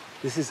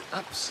 This is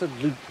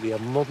absolutely a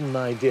modern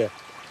idea.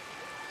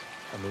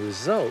 And the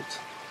result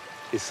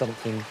is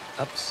something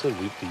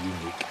absolutely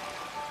unique.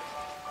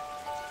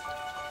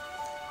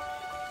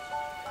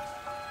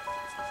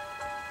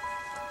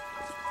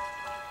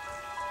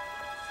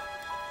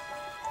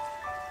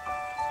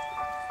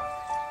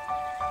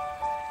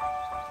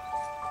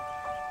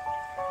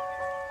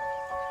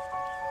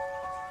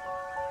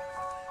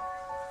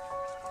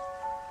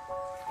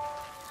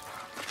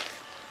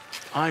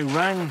 I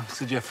rang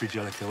Sir Geoffrey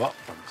Jellicoe up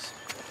once,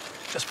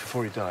 just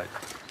before he died.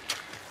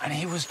 And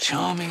he was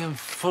charming and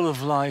full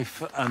of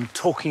life and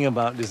talking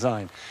about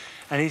design.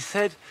 And he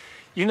said,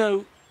 you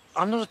know,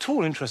 I'm not at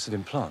all interested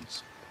in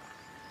plants.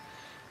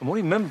 And what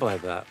he meant by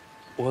that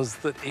was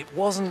that it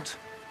wasn't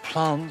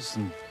plants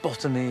and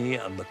botany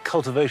and the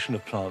cultivation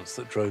of plants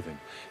that drove him.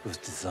 It was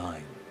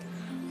design,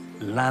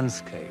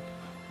 landscape,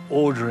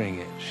 ordering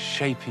it,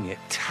 shaping it,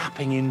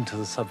 tapping into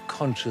the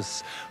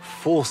subconscious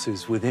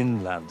forces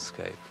within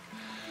landscape.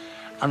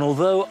 And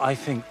although I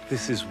think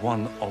this is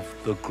one of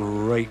the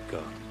great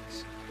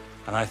gardens,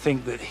 and I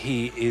think that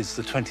he is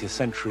the 20th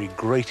century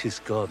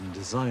greatest garden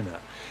designer,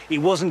 it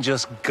wasn't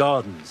just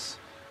gardens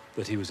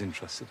that he was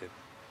interested in.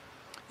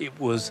 It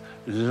was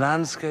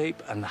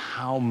landscape and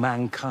how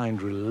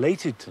mankind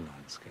related to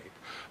landscape,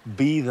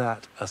 be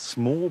that a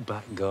small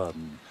back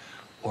garden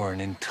or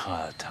an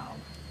entire town.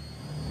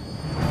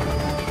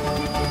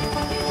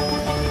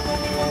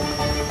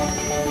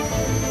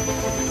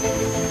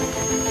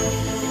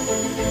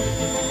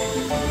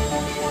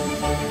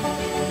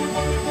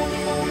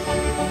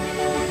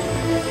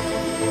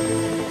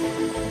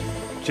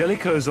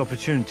 Jellicoe's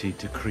opportunity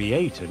to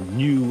create a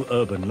new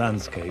urban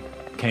landscape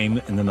came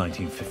in the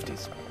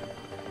 1950s.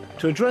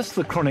 To address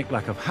the chronic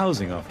lack of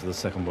housing after the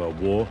Second World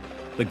War,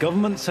 the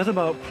government set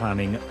about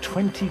planning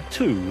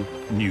 22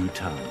 new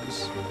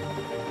towns.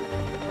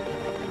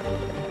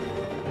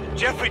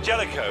 Geoffrey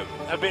Jellicoe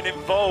had been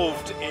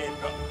involved in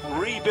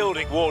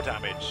rebuilding war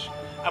damage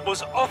and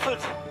was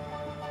offered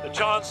the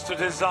chance to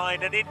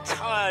design an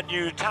entire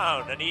new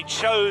town, and he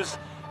chose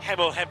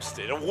Hemel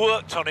Hempstead and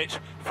worked on it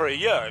for a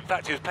year. In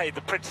fact, he was paid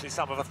the princely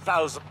sum of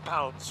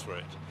 £1,000 for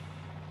it.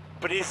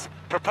 But his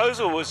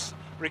proposal was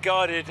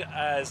regarded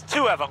as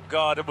too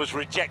avant-garde and was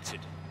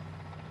rejected.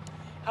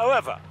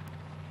 However,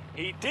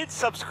 he did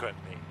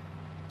subsequently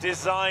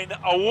design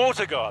a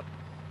water garden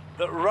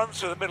that runs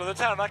through the middle of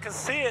the town. I can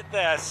see it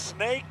there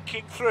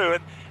snaking through,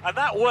 and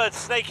that word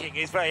snaking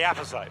is very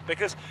apposite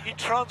because he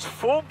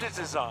transformed his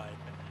design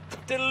to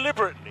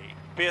deliberately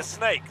be a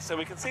snake. So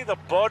we can see the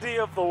body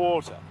of the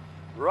water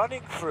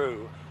running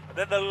through, and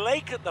then the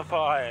lake at the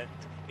far end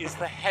is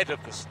the head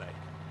of the snake.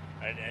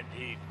 And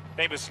he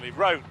famously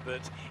wrote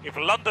that if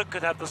London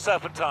could have the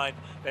serpentine,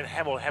 then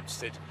Hemel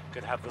Hempstead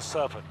could have the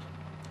serpent.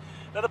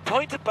 Now the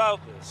point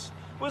about this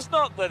was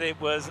not that it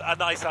was a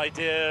nice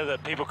idea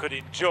that people could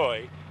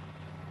enjoy,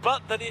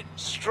 but that it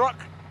struck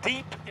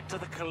deep into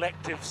the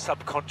collective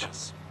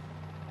subconscious.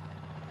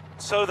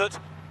 So that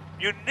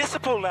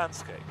municipal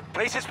landscape,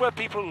 places where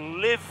people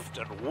lived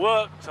and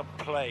worked and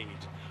played,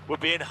 would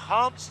be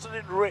enhanced and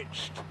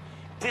enriched,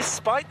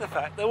 despite the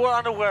fact they were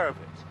unaware of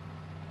it.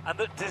 And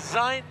that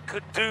design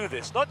could do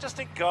this, not just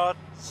in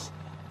gardens,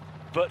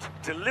 but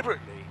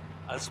deliberately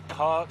as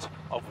part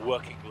of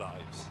working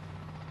lives.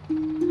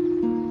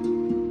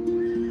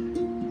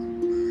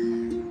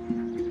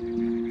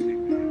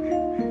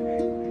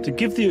 To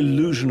give the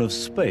illusion of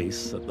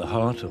space at the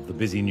heart of the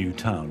busy new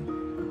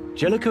town,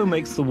 Jellicoe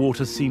makes the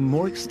water seem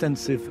more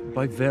extensive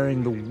by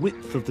varying the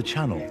width of the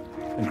channel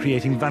and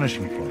creating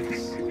vanishing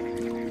points.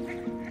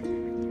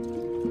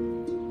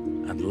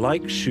 And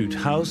like Chute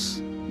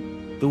House,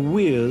 the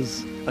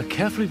weirs are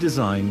carefully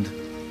designed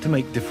to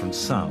make different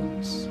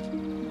sounds.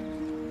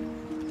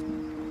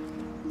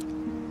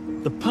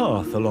 The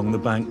path along the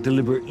bank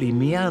deliberately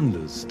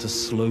meanders to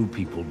slow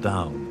people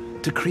down,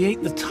 to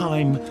create the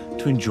time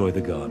to enjoy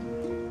the garden.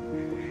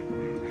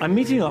 I'm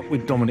meeting up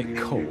with Dominic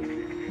Cole,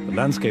 the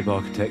landscape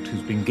architect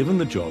who's been given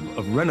the job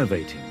of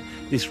renovating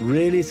this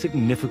really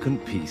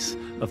significant piece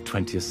of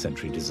 20th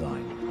century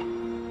design.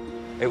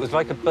 It was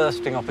like a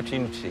bursting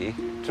opportunity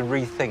to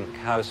rethink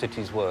how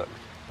cities work.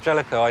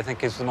 Jellicoe, I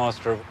think, is the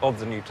master of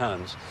the new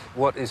towns.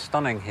 What is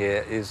stunning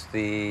here is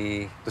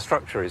the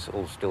structure is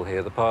all still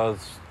here, the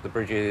paths, the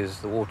bridges,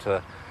 the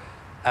water,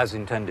 as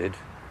intended.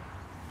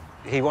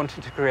 He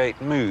wanted to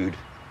create mood.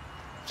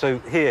 So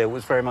here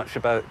was very much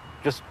about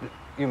just,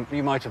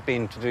 you might have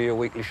been to do your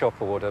weekly shop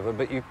or whatever,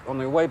 but on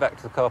your way back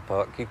to the car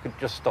park, you could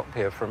just stop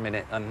here for a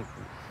minute and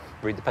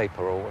read the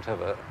paper or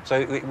whatever. So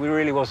it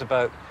really was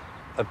about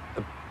a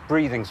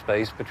breathing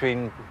space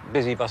between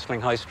busy,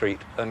 bustling high street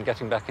and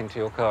getting back into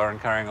your car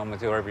and carrying on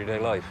with your everyday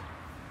life.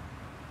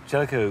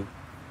 Jellicoe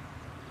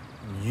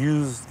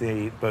used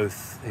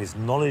both his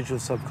knowledge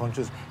of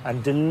subconscious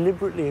and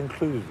deliberately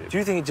included it. Do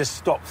you think it just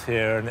stops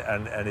here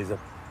and is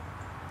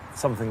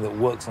something that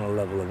works on a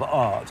level of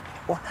art,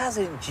 or has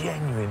it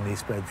genuinely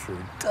spread through?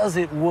 Does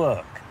it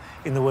work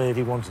in the way that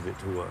he wanted it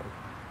to work?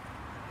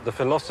 The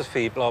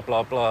philosophy, blah,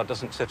 blah, blah,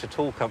 doesn't sit at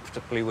all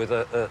comfortably with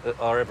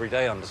our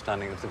everyday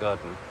understanding of the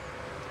garden.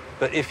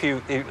 But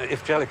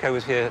if Jellicoe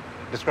was here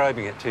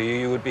describing it to you,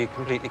 you would be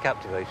completely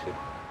captivated.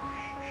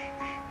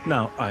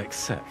 Now, I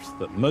accept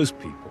that most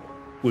people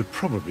would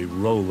probably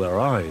roll their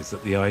eyes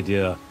at the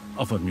idea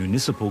of a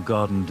municipal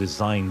garden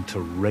designed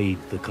to raid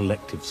the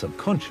collective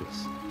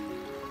subconscious.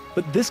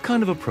 But this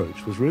kind of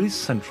approach was really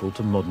central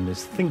to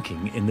modernist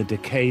thinking in the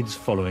decades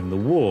following the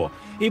war.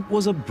 It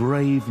was a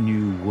brave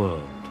new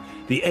world,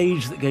 the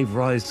age that gave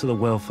rise to the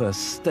welfare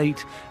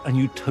state and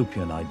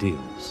utopian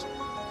ideals.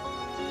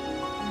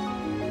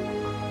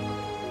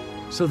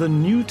 So the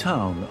new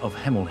town of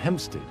Hemel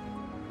Hempstead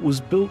was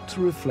built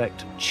to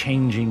reflect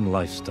changing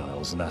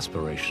lifestyles and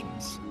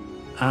aspirations,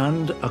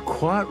 and a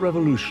quiet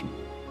revolution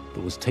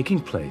that was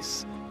taking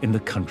place in the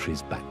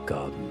country's back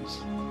gardens.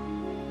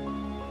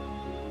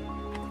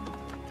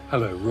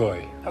 Hello,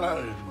 Roy.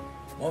 Hello,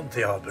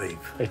 Monty, I believe.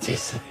 It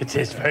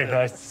is very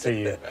nice to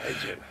see you.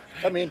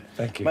 Come in.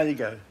 Thank you. There you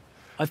go.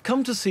 I've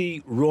come to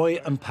see Roy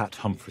and Pat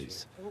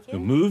Humphreys, who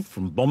moved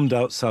from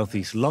bombed-out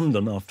southeast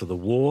London after the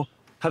war,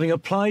 having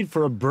applied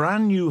for a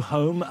brand new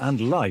home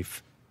and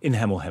life in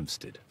Hemel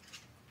Hempstead.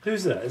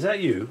 Who's that? Is that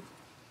you?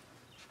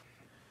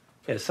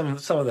 Yeah, some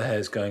of the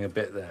hair's going a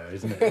bit there,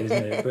 isn't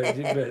it?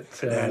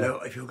 But Now,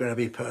 look, if you're going to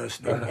be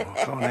personal, I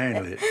can't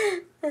handle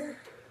it.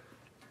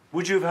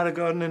 would you have had a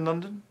garden in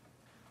London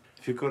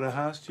if you'd got a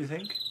house, do you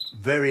think?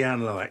 Very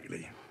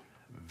unlikely.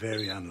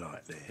 Very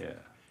unlikely. Yeah.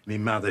 My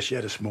mother, she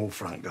had a small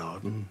front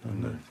garden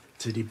and a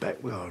city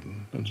back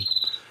garden. And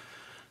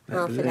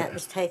Half of that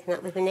was taken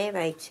up with an air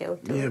raid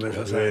shelter. yeah,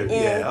 but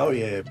yeah, oh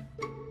yeah.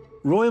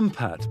 Roy and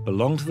Pat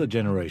belong to the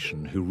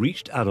generation who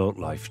reached adult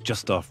life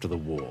just after the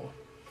war.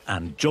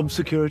 And job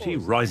security,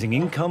 rising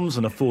incomes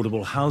and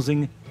affordable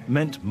housing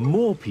meant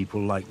more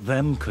people like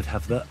them could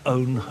have their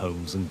own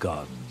homes and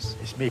gardens.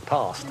 It's me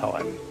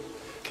pastime.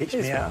 Keeps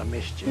me out of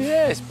mischief.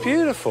 Yeah, it's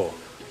beautiful.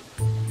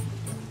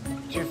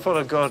 Do you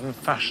follow garden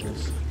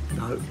fashions?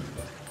 No.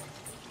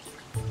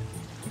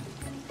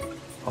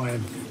 I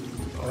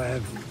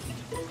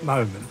have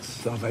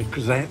moments. I've had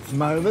chrysanthemum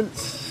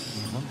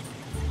moments.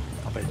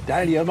 I've had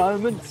dahlia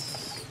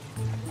moments.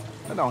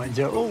 And I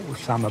enjoy it all.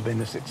 Some have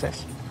been a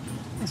success.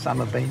 And some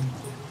have been,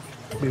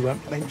 we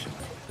won't mention.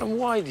 And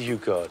why do you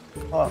garden?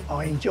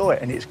 I enjoy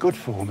it and it's good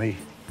for me.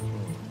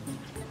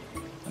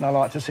 And I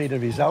like to see the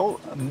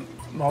result. And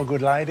my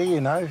good lady,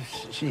 you know,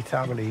 she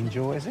thoroughly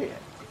enjoys it.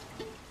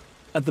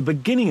 At the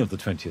beginning of the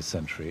 20th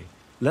century,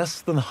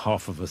 less than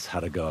half of us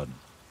had a garden.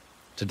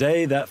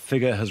 Today, that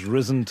figure has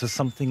risen to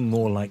something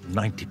more like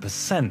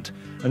 90%,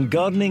 and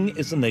gardening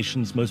is the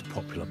nation's most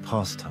popular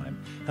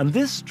pastime. And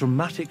this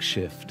dramatic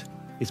shift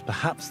is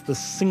perhaps the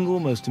single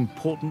most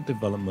important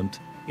development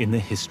in the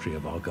history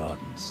of our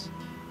gardens.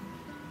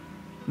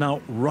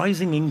 Now,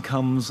 rising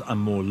incomes and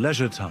more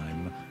leisure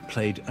time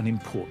played an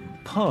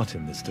important part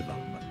in this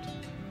development.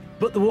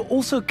 But there were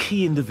also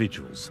key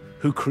individuals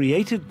who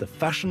created the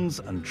fashions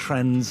and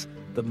trends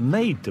that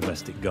made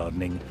domestic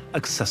gardening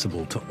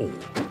accessible to all.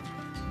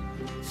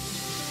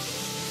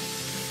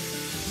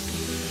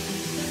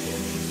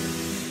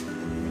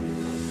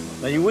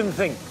 Now, you wouldn't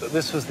think that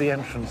this was the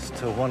entrance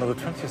to one of the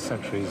 20th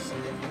century's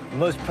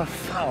most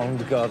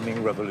profound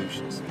gardening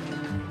revolutions.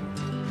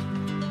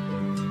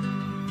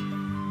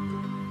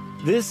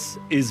 This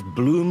is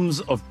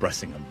Bloom's of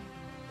Bressingham,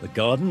 the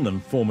garden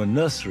and former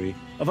nursery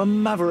of a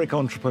maverick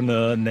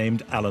entrepreneur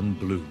named Alan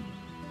Bloom,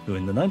 who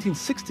in the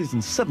 1960s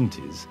and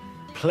 70s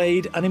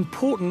played an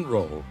important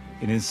role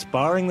in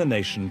inspiring the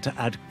nation to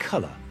add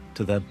colour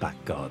to their back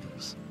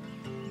gardens.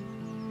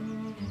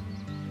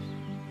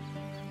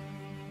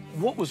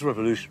 What was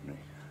revolutionary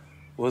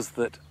was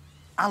that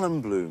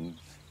Alan Bloom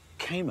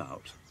came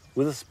out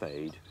with a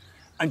spade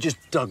and just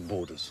dug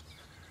borders.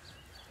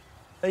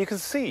 Now you can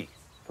see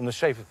from the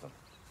shape of them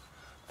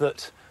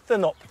that they're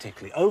not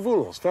particularly oval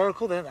or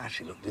spherical. They don't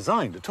actually look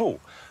designed at all.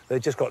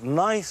 They've just got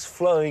nice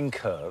flowing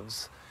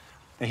curves.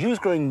 Now he was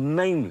growing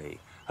mainly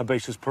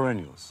herbaceous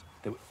perennials.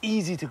 They were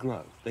easy to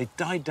grow. They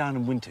died down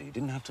in winter. You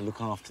didn't have to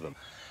look after them.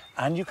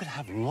 And you could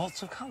have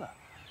lots of colour.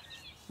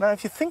 Now,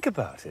 if you think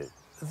about it,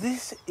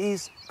 this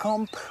is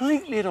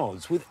completely at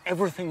odds with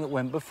everything that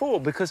went before,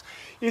 because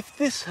if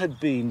this had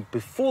been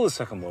before the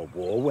Second World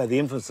War, where the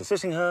infants of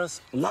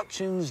Sissinghurst,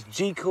 Lutchins,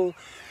 Jekyll,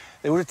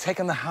 they would have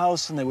taken the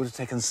house and they would have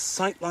taken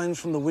sightlines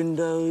from the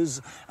windows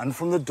and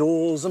from the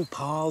doors and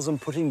paths and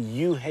put in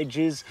yew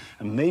hedges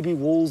and maybe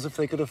walls if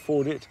they could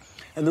afford it.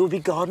 And there would be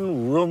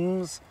garden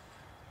rooms.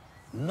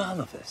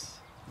 None of this.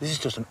 This is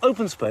just an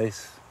open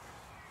space,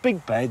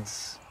 big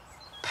beds,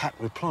 packed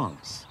with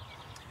plants.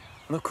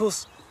 And of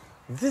course,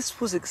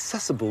 this was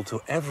accessible to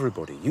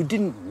everybody. You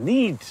didn't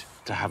need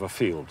to have a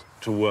field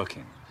to work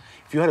in.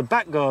 If you had a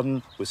back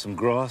garden with some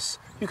grass,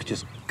 you could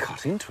just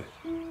cut into it.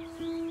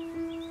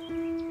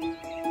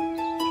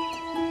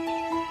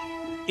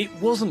 It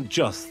wasn't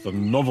just the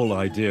novel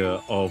idea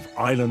of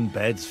island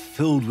beds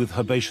filled with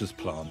herbaceous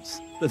plants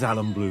that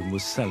Alan Bloom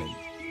was selling.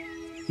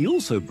 He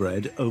also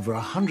bred over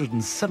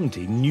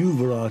 170 new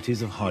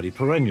varieties of hardy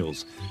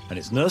perennials, and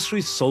his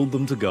nursery sold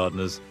them to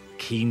gardeners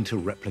keen to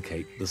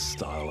replicate the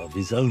style of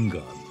his own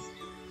garden.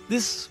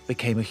 This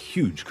became a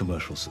huge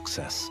commercial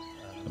success,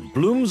 and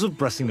Bloom's of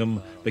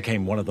Bressingham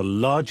became one of the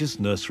largest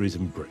nurseries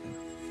in Britain.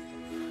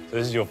 So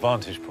this is your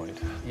vantage point?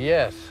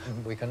 Yes,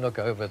 we can look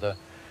over the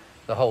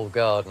whole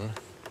garden.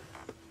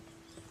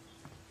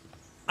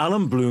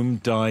 Alan Bloom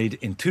died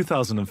in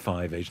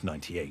 2005, aged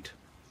 98.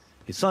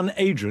 His son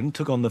Adrian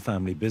took on the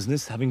family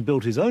business, having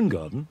built his own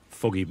garden,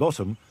 Foggy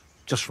Bottom,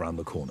 just round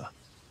the corner.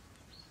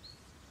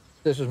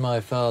 This was my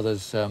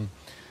father's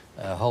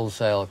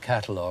wholesale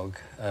catalogue,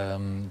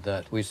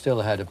 that we still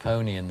had a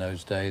pony in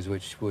those days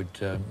which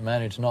would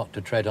manage not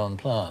to tread on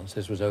plants.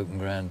 This was open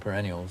ground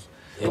perennials.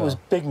 It was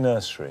big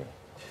nursery.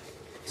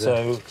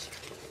 So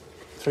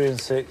 3 and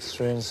 6,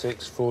 3 and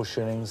 6, 4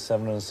 shillings,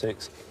 7 and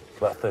 6,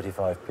 about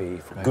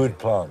 35p for good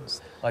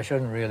plants. I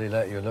shouldn't really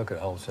let you look at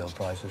wholesale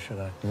prices, should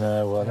I?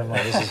 No, well, never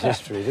mind. This is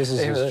history. This is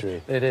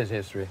history. It is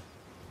history.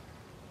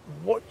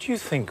 What do you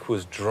think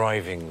was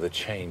driving the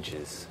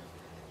changes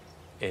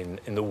in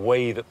the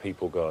way that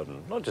people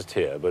garden, not just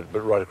here, but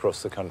right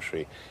across the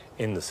country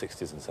in the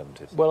 60s and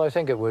 70s? Well, I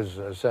think it was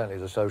certainly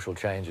the social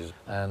changes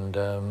and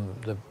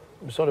the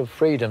sort of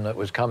freedom that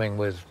was coming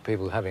with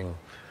people having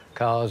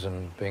cars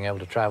and being able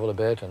to travel a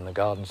bit, and the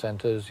garden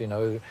centres, you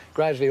know,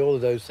 gradually all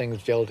of those things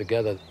gelled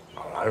together.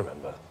 Oh, I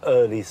remember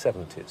early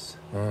 70s,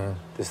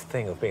 this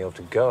thing of being able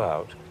to go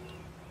out,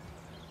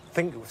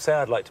 say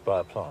I'd like to buy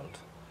a plant,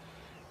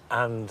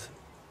 and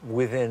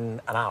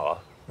within an hour,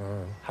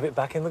 have it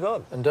back in the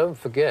garden. And don't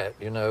forget,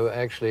 you know,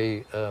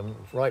 actually,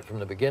 right from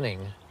the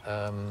beginning,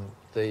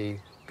 the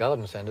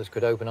garden centres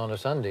could open on a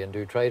Sunday and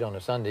do trade on a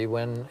Sunday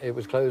when it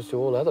was closed to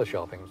all other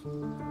shoppings.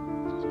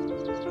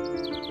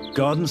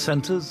 Garden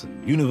centres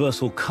and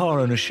universal car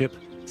ownership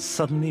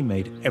suddenly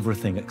made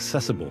everything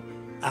accessible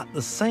at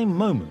the same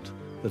moment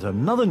that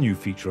another new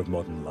feature of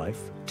modern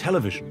life,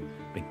 television,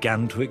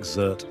 began to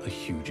exert a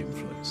huge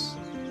influence.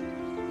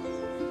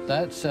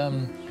 That's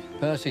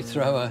Percy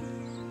Thrower.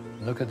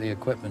 Look at the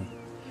equipment.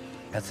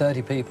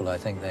 30 people, I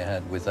think, they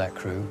had with that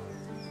crew.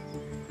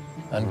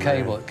 And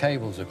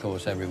cables, of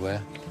course,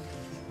 everywhere.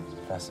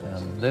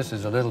 Fascinating. This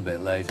is a little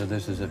bit later.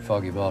 This is at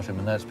Foggy Bottom,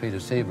 and that's Peter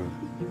Seabrook.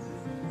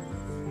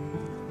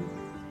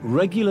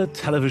 Regular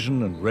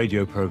television and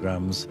radio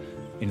programs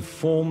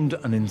informed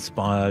and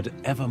inspired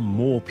ever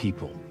more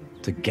people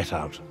to get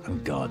out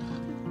and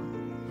garden.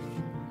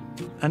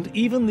 And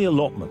even the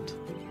allotment,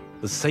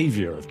 the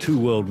saviour of 2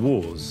 world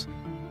wars,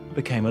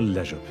 became a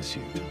leisure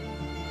pursuit.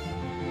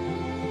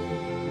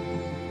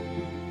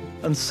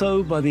 And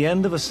so, by the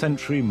end of a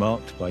century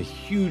marked by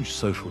huge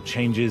social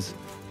changes,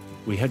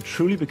 we had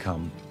truly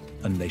become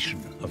a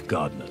nation of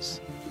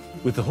gardeners,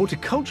 with the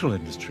horticultural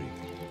industry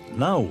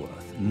now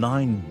worth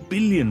 £9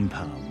 billion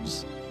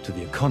to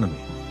the economy.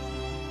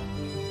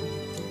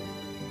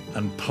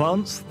 And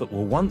plants that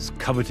were once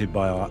coveted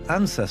by our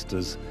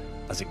ancestors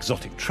as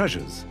exotic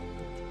treasures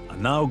are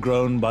now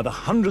grown by the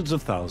hundreds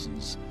of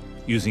thousands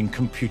using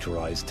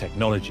computerized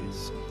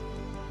technologies.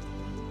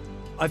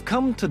 I've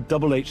come to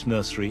Double H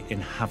Nursery in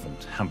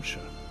Havant, Hampshire,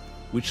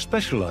 which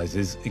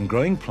specializes in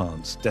growing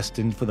plants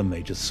destined for the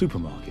major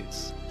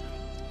supermarkets.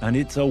 And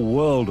it's a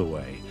world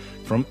away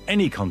from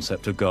any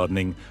concept of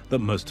gardening that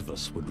most of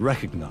us would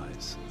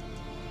recognize.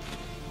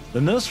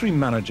 The nursery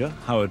manager,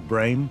 Howard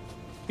Brain,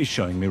 is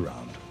showing me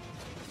round.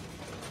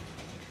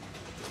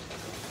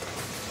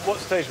 What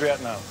stage are we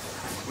at now?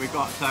 We've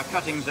got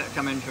cuttings that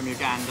come in from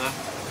Uganda,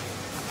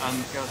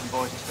 and girls and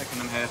boys are sticking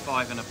them here,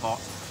 5 in a pot.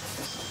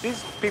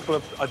 These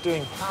people are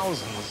doing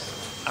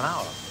thousands an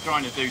hour.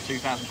 Trying to do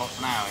 2,000 pots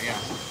an hour, yeah.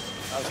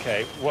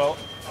 Okay, well,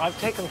 I've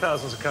taken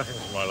thousands of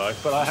cuttings in my life,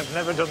 but I have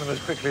never done them as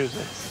quickly as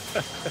this.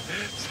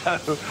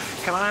 So,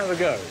 can I have a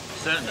go?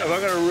 Certainly. Am I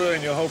going to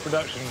ruin your whole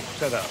production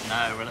setup?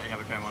 No, we'll let you have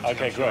a go once.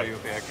 Okay, I'm sure great. you'll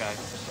be okay.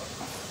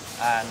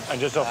 And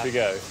just off you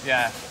go?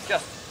 Yeah,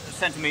 just a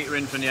centimetre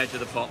in from the edge of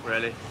the pot,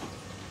 really.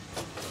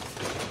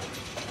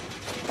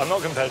 I'm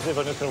not competitive,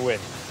 I'm just going to win.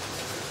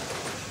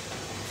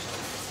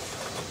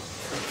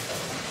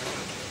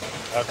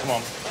 Oh, come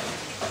on.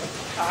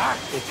 Ah,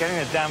 it's getting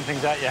the damn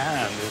things out your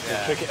hand.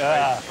 It's tricky.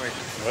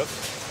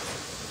 Whoops.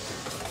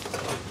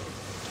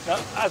 Now,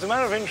 as a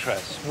matter of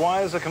interest,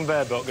 why is the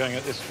conveyor belt going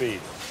at this speed?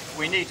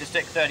 We need to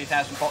stick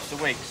 30,000 pots a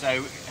week, so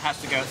it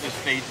has to go at this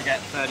speed to get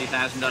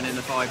 30,000 done in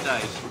the 5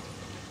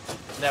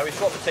 days. Now, we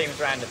swap the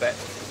teams around a bit.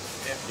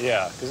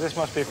 Yeah, because this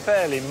must be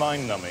fairly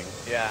mind-numbing.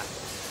 Yeah.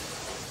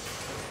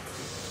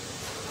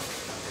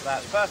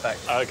 That's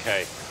perfect.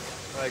 OK.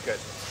 Very good.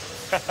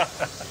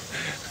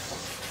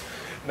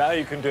 Now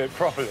you can do it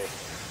properly.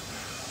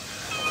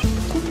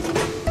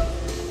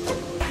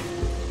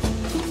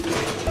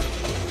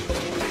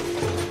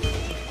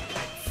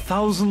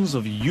 Thousands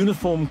of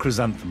uniform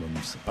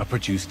chrysanthemums are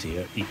produced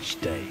here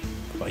each day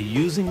by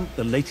using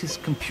the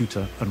latest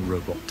computer and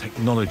robot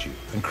technology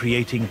and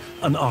creating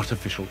an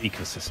artificial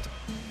ecosystem.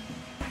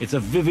 It's a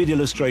vivid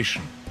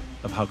illustration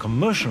of how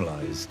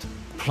commercialized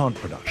plant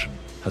production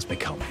has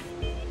become.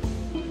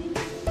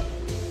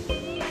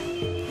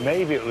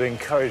 Maybe it will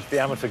encourage the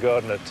amateur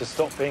gardener to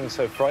stop being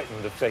so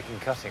frightened of taking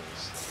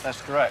cuttings.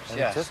 That's correct,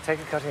 yes. Just take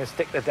a cutting and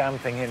stick the damn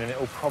thing in and it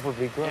will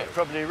probably grow. It'll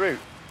probably root.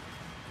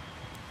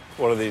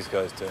 What are these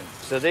guys doing?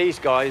 So these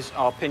guys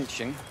are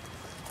pinching.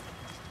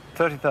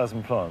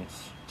 30,000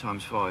 plants.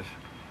 Times 5.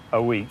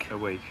 A week? A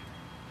week.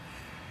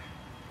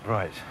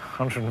 Right,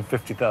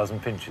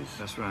 150,000 pinches.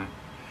 That's right.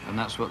 And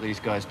that's what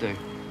these guys do.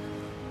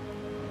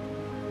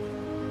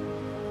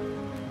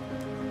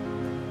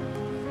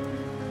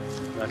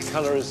 The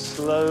colour is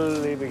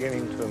slowly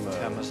beginning to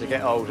emerge. As they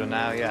get older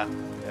now, yeah.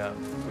 Yeah,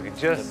 we can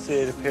just see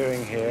it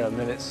appearing here, and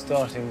then it's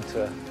starting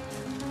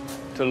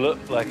to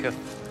look like a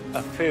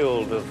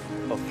field of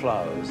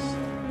flowers.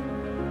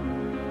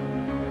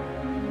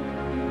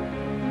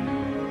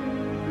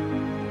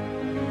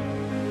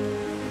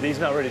 These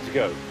now ready to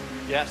go?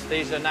 Yes,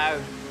 these are now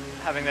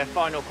having their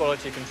final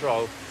quality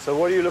control. So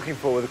what are you looking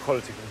for with the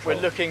quality control?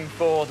 We're looking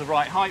for the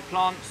right height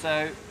plant,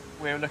 so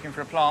we're looking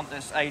for a plant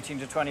that's 18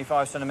 to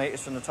 25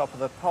 centimetres from the top of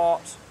the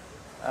pot.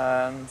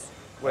 And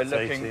we're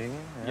That's looking, 18,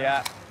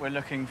 yeah, we're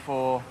looking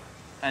for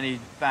any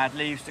bad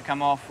leaves to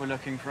come off. We're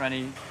looking for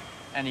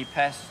any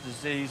pests,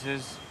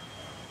 diseases,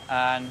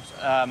 and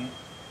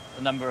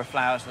the number of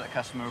flowers that the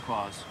customer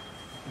requires.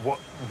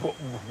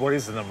 What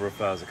is the number of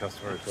flowers a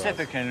customer requires?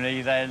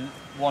 Typically, they're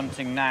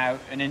wanting now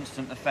an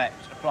instant effect,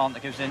 a plant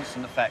that gives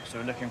instant effect, so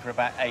we're looking for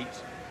about 8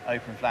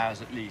 open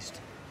flowers at least.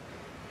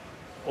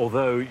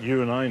 Although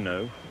you and I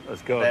know,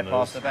 as gardeners, they're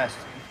past the best.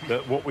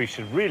 That what we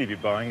should really be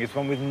buying is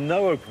one with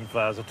no open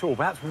flowers at all.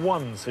 Perhaps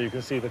one so you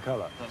can see the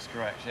colour. That's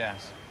correct,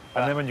 yes.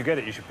 And then when you get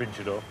it, you should pinch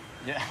it off.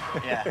 Yeah,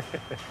 yeah.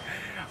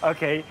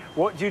 OK,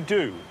 what do you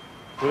do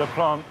with a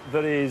plant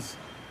that is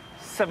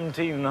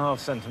 17.5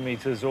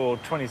 centimetres or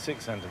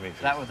 26 centimetres?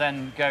 That would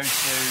then go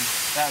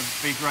to, that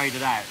would be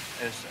graded out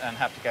and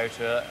have to go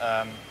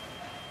to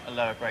a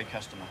lower grade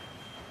customer.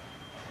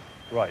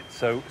 Right,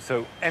 so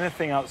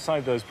anything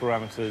outside those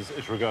parameters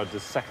is regarded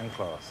as second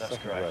class. That's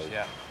second correct, grade.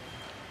 yeah.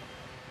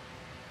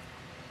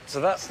 So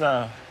that's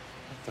now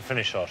the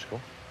finished article.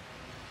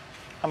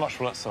 How much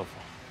will that sell for?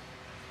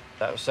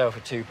 That will sell for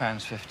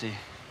 £2.50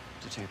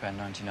 to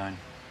 £2.99.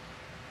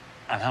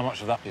 And how much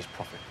of that is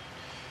profit?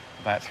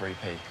 About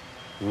 3p.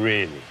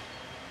 Really?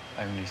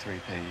 Only 3p,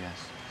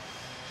 yes.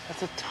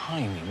 That's a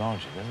tiny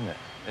margin, isn't it?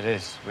 It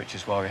is, which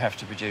is why we have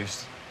to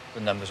produce the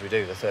numbers we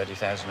do, the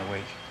 30,000 a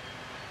week,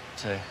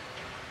 to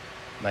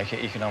make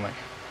it economic.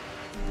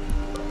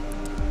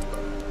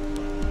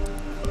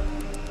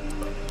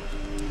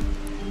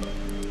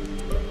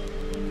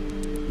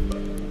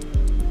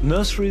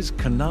 Nurseries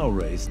can now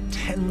raise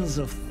tens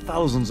of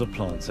thousands of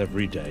plants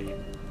every day,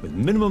 with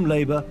minimum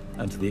labour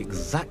and to the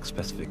exact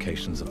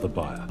specifications of the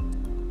buyer,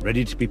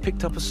 ready to be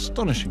picked up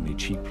astonishingly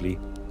cheaply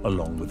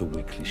along with a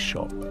weekly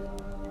shop.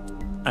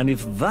 And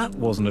if that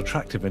wasn't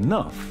attractive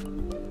enough,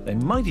 they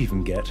might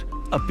even get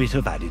a bit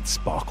of added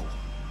sparkle.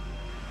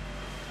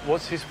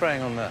 What's he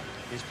spraying on there?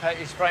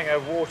 He's spraying a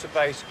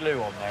water-based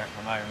glue on there at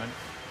the moment,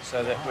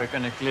 so that we're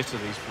going to glitter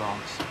these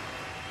plants.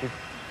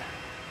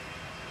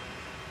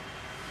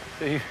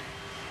 So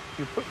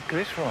you put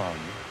glitter on.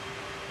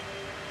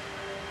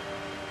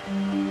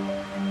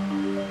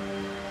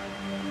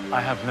 I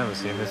have never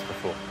seen this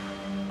before.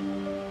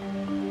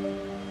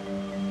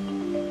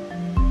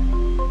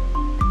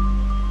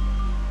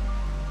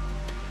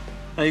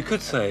 Now, you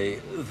could say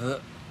that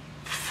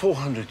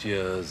 400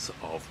 years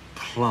of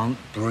plant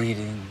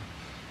breeding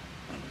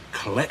and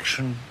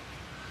collection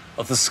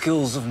of the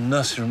skills of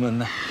nurserymen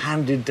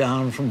handed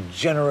down from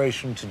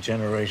generation to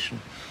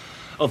generation,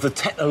 of the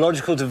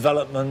technological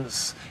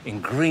developments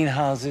in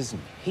greenhouses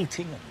and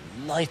heating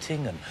and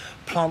lighting and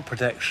plant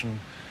protection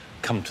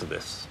come to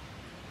this.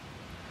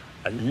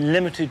 A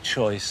limited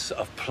choice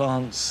of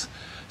plants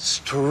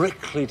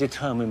strictly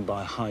determined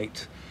by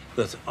height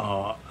that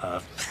are a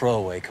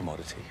throwaway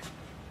commodity.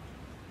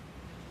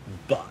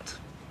 But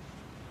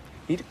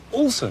it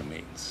also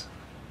means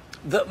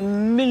that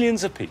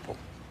millions of people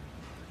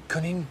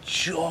can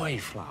enjoy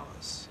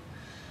flowers,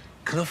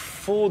 can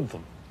afford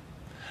them,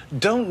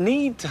 don't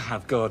need to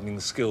have gardening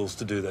skills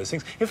to do those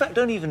things. In fact,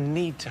 don't even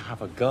need to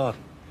have a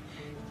garden.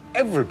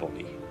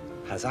 Everybody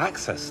has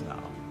access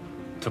now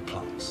to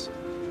plants.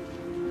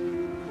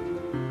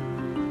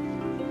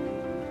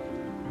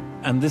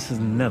 And this has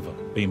never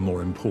been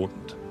more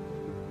important.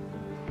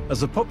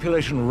 As the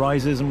population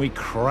rises and we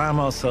cram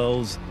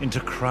ourselves into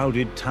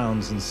crowded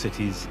towns and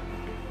cities,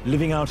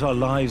 living out our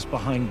lives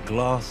behind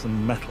glass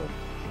and metal,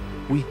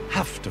 we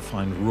have to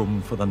find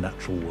room for the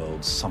natural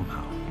world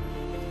somehow,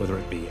 whether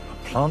it be a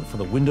plant for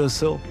the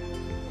windowsill,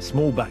 a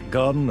small back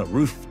garden, a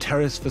roof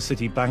terrace for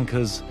city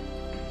bankers,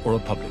 or a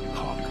public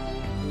park.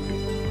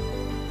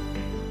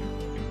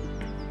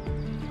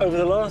 Over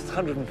the last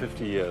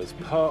 150 years,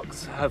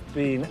 parks have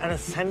been an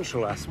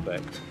essential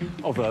aspect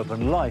of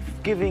urban life,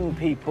 giving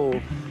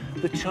people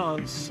the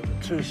chance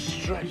to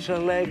stretch their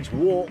legs,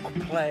 walk,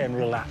 play and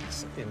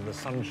relax in the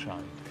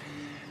sunshine.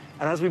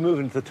 And as we move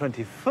into the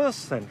 21st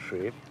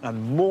century,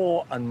 and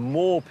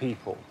more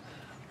people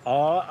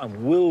are and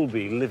will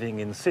be living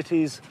in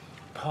cities,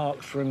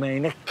 parks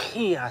remain a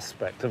key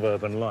aspect of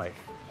urban life.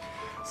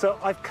 So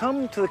I've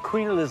come to the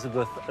Queen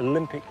Elizabeth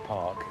Olympic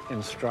Park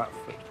in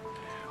Stratford,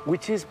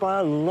 which is by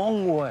a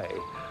long way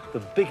the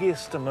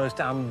biggest and most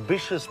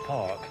ambitious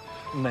park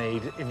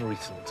made in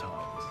recent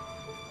times.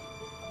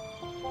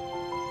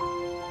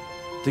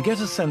 To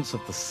get a sense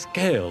of the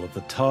scale of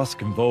the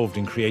task involved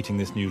in creating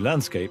this new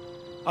landscape,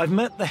 I've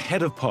met the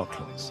head of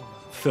parklands,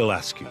 Phil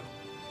Askew.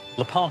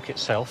 The park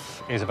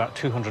itself is about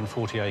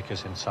 240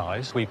 acres in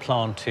size. We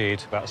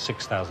planted about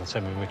 6,000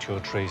 semi-mature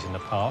trees in the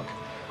park.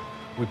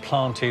 We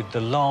planted the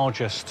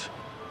largest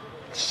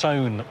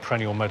sown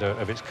perennial meadow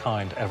of its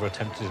kind ever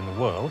attempted in the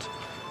world,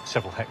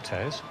 several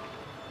hectares.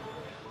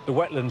 The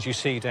wetlands you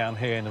see down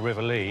here in the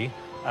River Lee,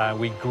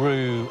 we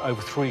grew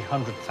over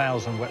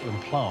 300,000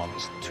 wetland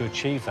plants to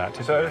achieve that.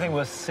 So everything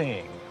we're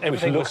seeing,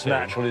 everything looks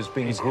natural, is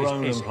being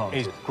grown and planted?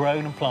 Is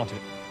grown and planted.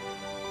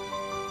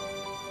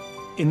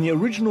 In the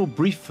original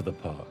brief for the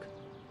park,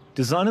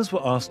 designers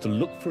were asked to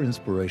look for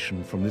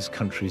inspiration from this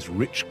country's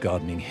rich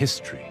gardening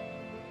history.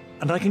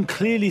 And I can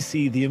clearly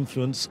see the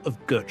influence of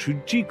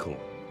Gertrude Jekyll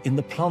in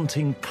the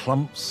planting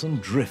clumps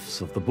and drifts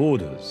of the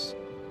borders.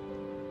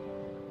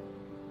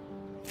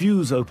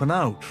 Views open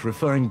out,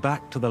 referring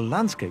back to the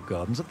landscape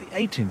gardens of the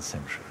 18th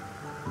century,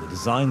 and the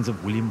designs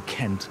of William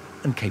Kent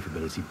and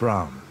Capability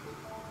Brown.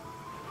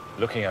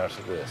 Looking out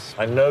at this,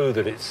 I know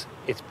that it's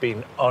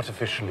been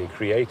artificially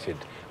created,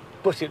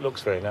 but it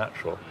looks very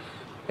natural.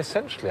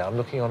 Essentially, I'm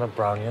looking on a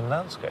Brownian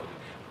landscape.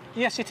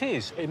 Yes, it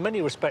is. In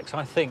many respects,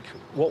 I think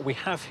what we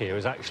have here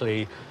is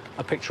actually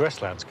a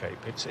picturesque landscape.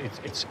 It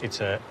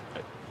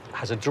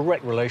has a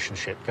direct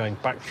relationship going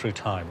back through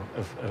time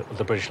of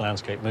the British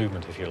landscape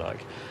movement, if you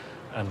like.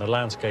 And the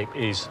landscape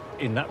is,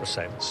 in that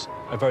sense,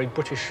 a very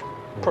British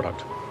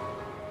product.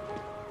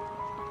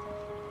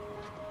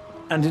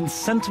 And in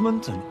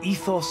sentiment and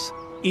ethos,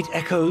 it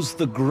echoes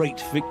the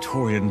great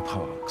Victorian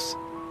parks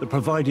that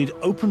provided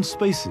open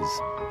spaces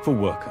for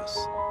workers.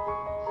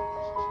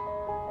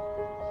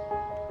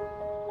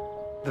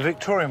 The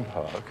Victorian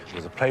Park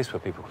was a place where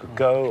people could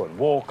go and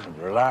walk and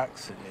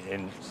relax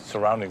in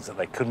surroundings that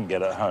they couldn't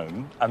get at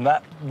home. And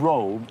that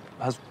role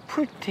has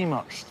pretty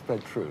much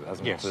spread through,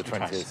 hasn't it, to the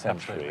 20th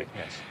century?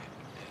 Yes.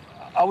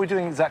 Are we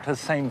doing exactly the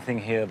same thing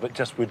here, but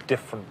just with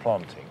different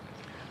planting?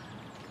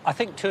 I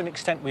think to an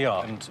extent we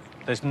are, and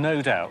there's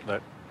no doubt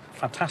that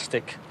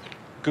fantastic,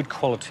 good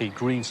quality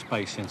green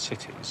space in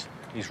cities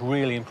is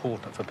really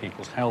important for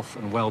people's health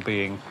and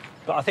well-being.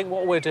 But I think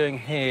what we're doing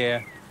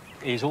here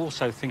is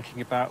also thinking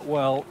about,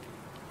 well,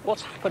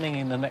 what's happening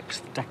in the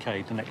next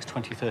decade, the next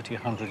 20, 30,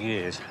 100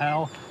 years?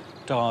 How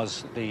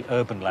does the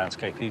urban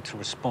landscape need to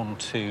respond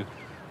to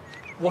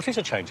what is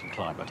a changing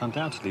climate,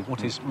 undoubtedly,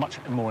 what is much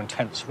more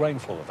intense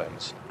rainfall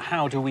events?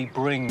 How do we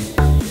bring...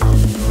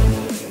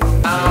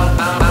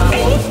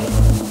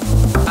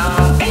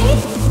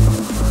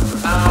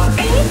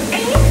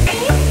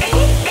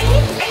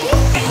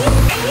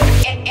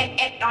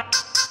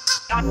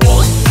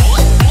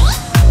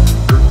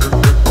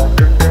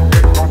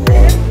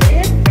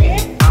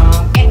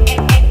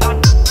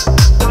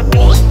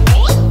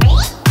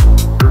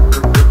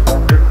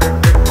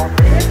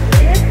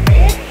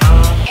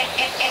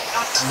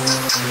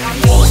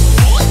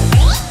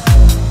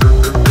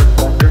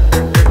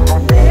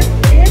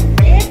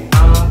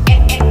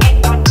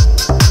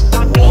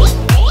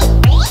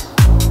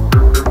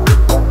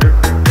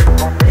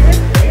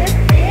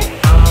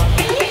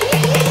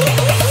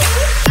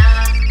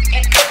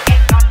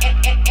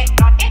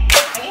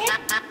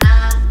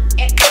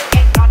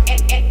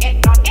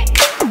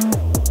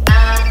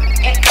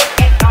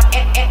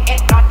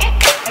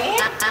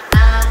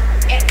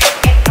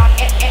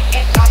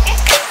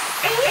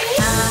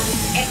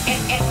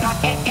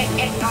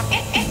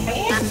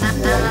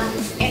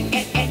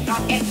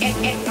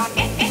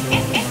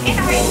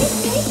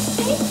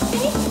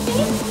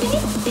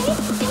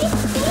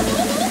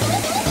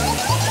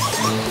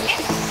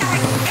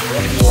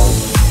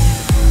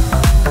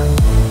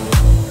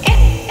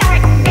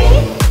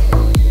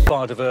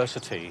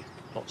 biodiversity,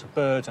 lots of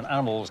birds and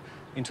animals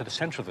into the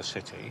centre of the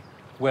city,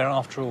 where,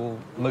 after all,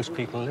 most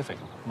people are living.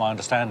 My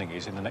understanding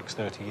is in the next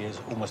 30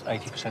 years, almost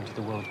 80% of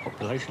the world's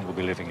population will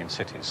be living in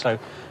cities. So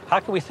how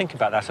can we think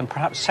about that and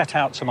perhaps set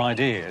out some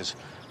ideas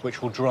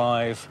which will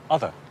drive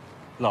other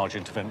large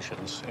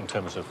interventions in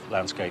terms of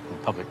landscape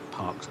and public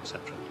parks,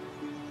 etc.?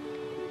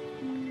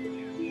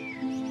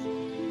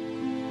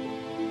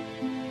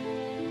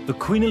 The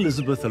Queen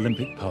Elizabeth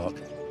Olympic Park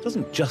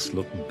doesn't just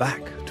look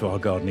back to our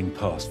gardening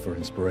past for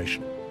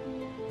inspiration.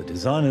 The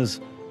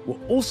designers were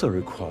also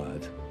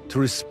required to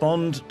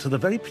respond to the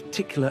very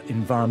particular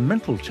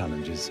environmental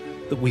challenges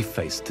that we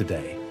face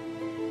today.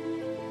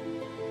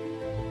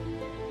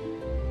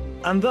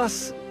 And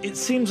thus, it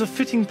seems a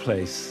fitting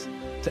place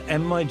to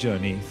end my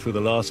journey through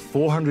the last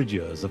 400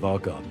 years of our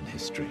garden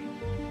history.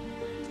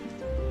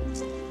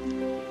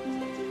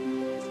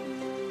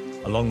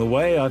 Along the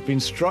way, I've been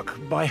struck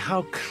by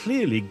how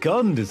clearly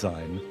garden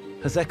design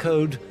has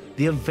echoed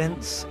the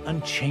events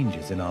and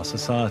changes in our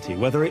society,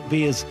 whether it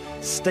be as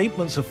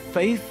statements of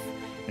faith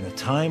in a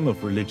time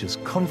of religious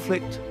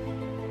conflict,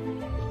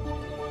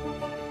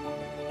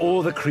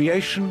 or the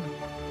creation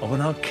of an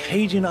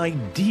Arcadian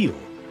ideal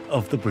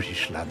of the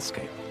British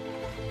landscape.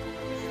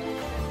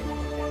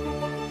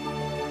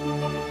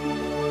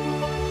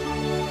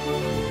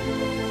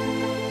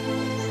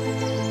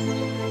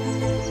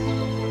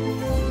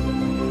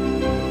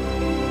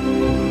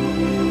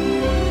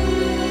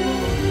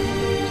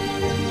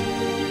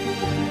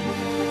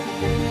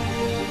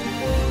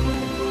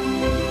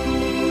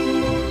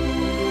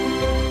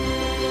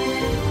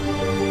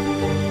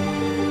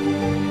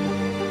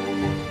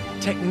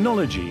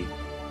 Technology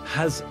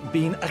has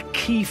been a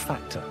key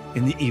factor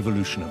in the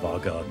evolution of our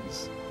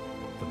gardens.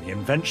 From the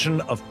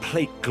invention of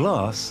plate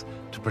glass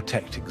to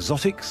protect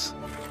exotics,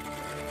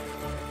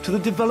 to the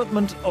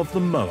development of the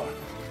mower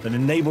that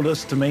enabled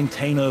us to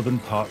maintain urban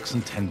parks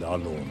and tend our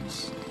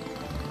lawns.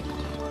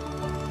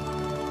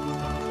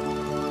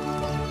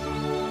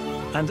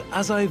 And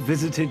as I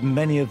visited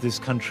many of this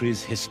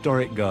country's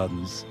historic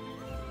gardens,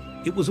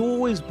 it was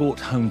always brought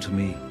home to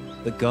me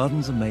that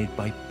gardens are made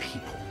by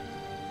people.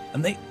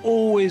 And they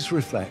always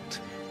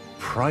reflect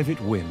private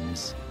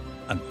whims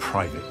and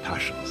private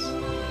passions.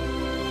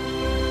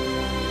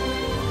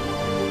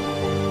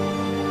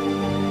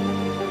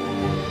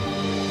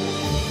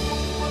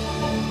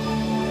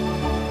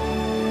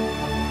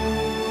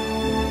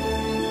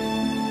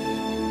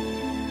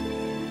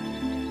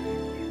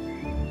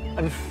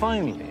 And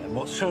finally, and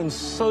what's shown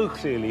so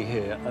clearly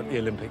here at the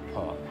Olympic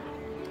Park,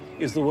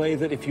 is the way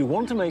that if you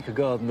want to make a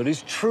garden that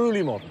is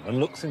truly modern and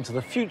looks into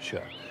the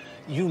future,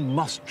 you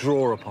must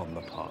draw upon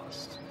the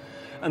past.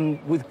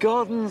 And with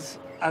gardens,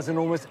 as in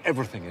almost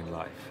everything in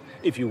life,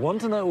 if you want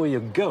to know where you're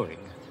going,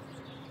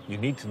 you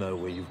need to know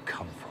where you've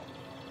come from.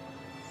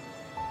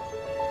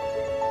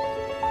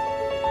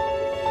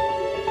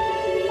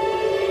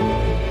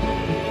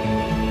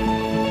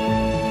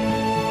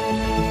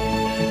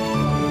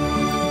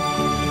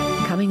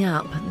 Coming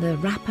up, the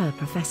rapper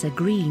Professor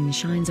Green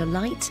shines a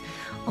light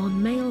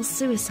on male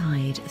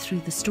suicide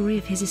through the story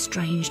of his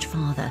estranged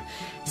father.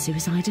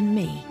 Suicide and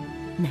Me,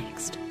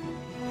 next.